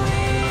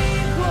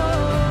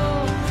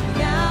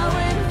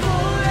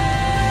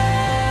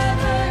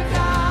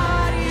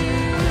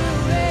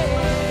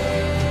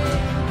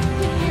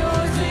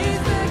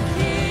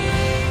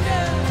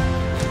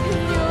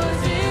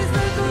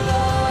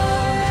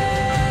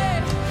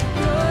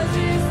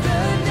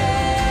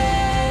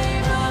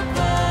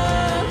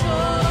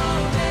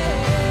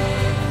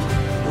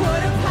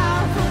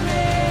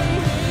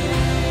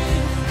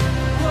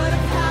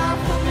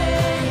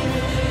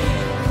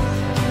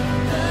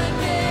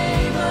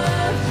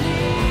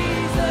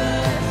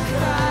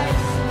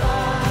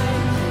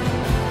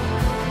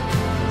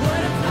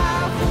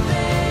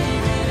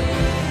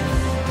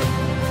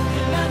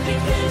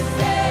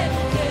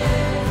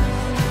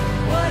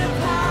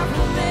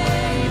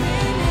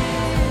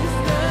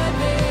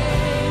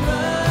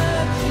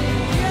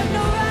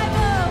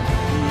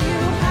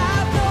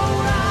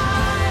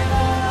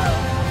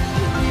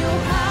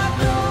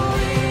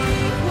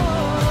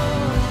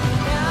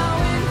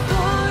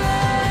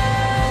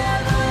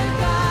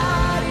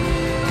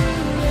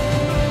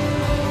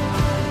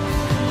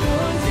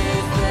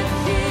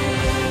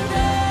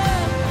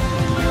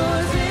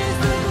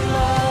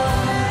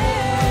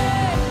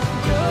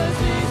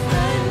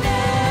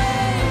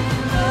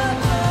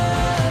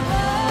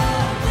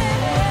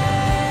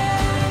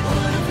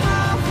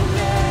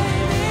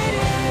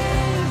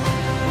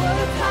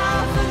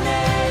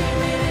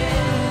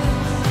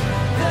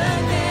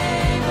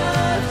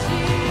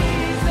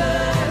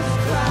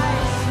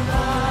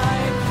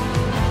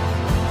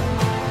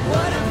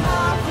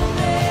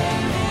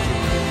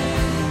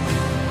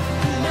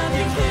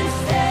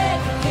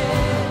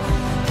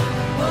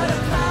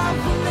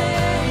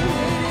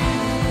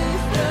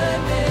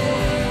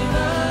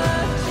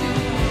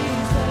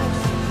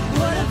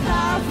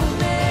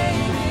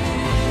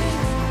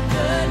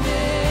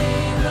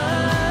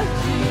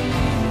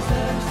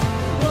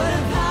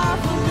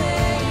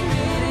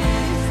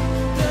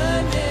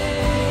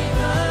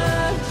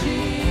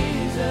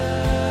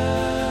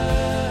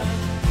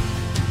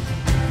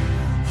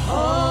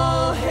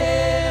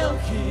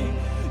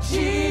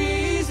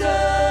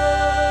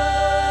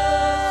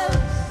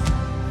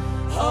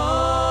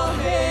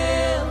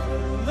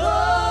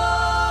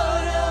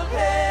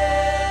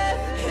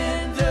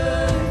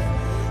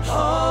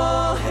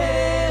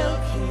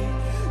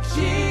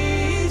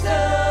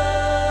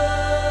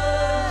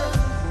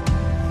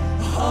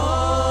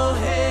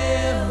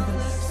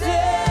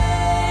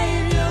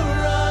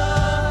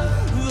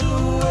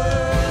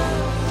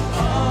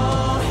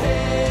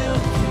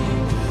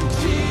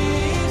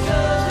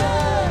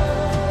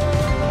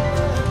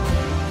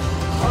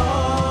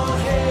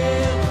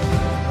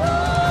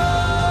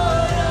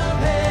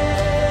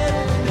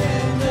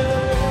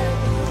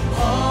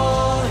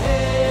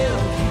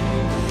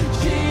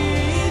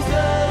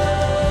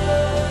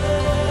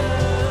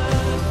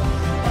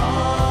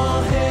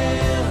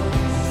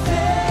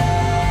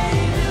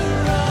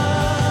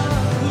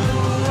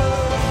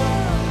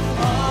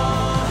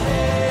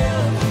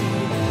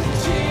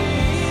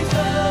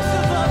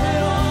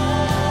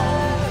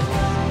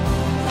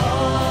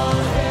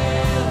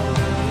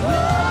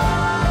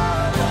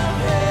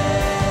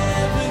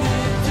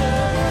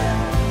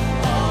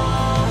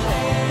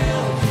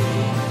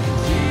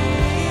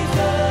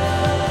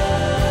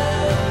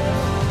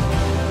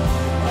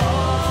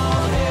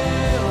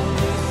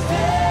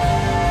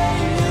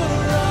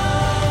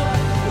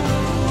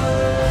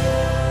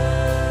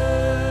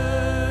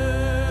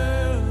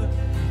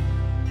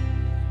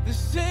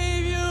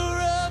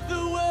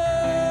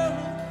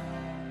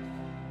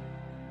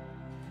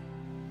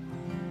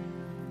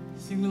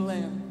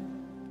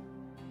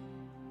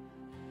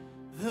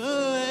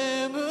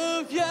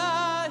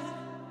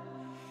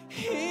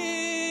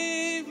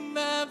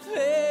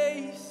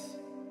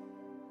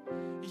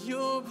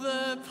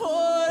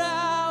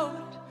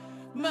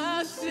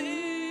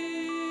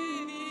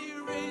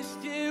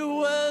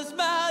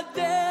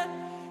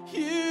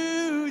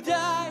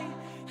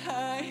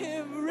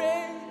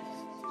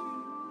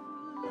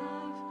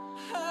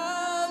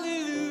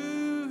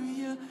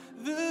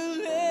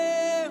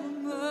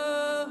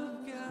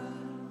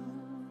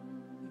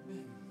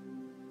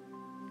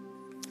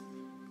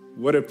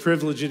What a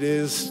privilege it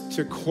is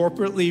to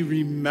corporately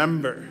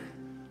remember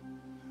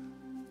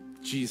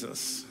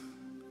Jesus,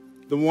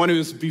 the one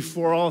who's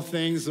before all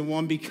things, the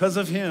one because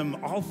of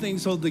him, all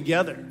things hold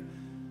together.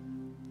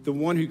 The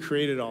one who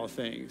created all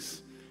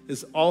things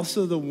is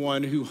also the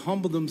one who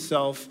humbled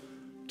himself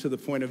to the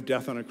point of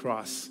death on a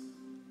cross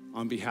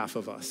on behalf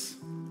of us.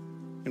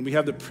 And we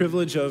have the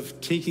privilege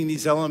of taking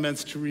these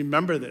elements to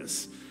remember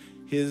this.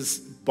 His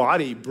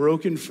body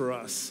broken for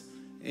us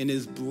and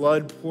his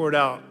blood poured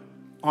out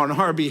on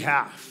our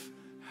behalf.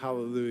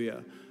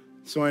 Hallelujah.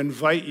 So I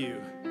invite you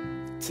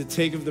to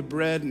take of the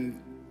bread and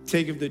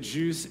take of the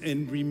juice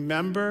and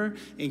remember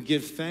and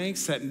give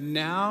thanks that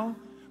now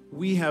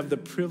we have the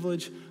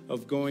privilege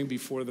of going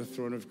before the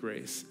throne of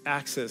grace.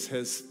 Access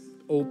has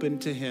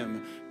opened to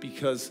him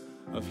because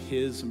of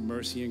his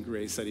mercy and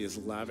grace that he has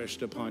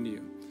lavished upon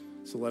you.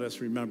 So let us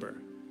remember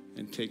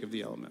and take of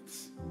the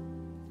elements.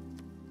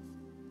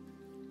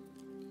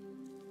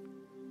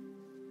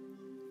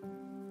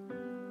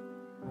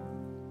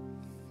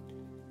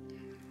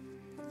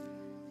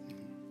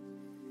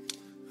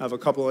 I have a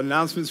couple of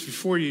announcements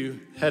before you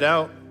head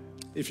out.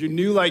 If you're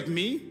new like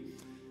me,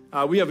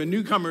 we have a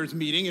newcomers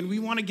meeting, and we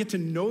want to get to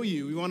know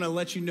you. We want to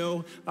let you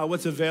know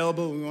what's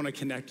available. We want to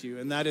connect you,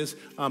 and that is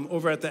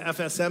over at the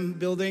FSM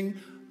building.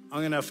 I'm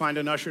going to find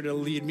an usher to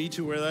lead me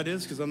to where that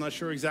is because I'm not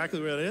sure exactly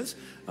where that is.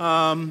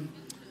 And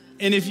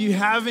if you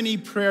have any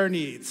prayer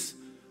needs,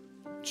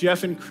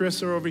 Jeff and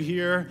Chris are over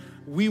here.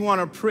 We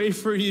want to pray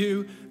for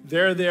you.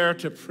 They're there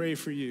to pray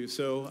for you.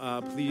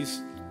 So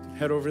please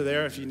head over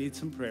there if you need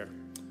some prayer.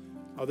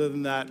 Other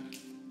than that,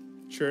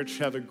 church,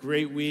 have a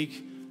great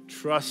week.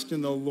 Trust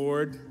in the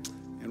Lord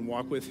and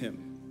walk with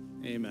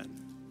him. Amen.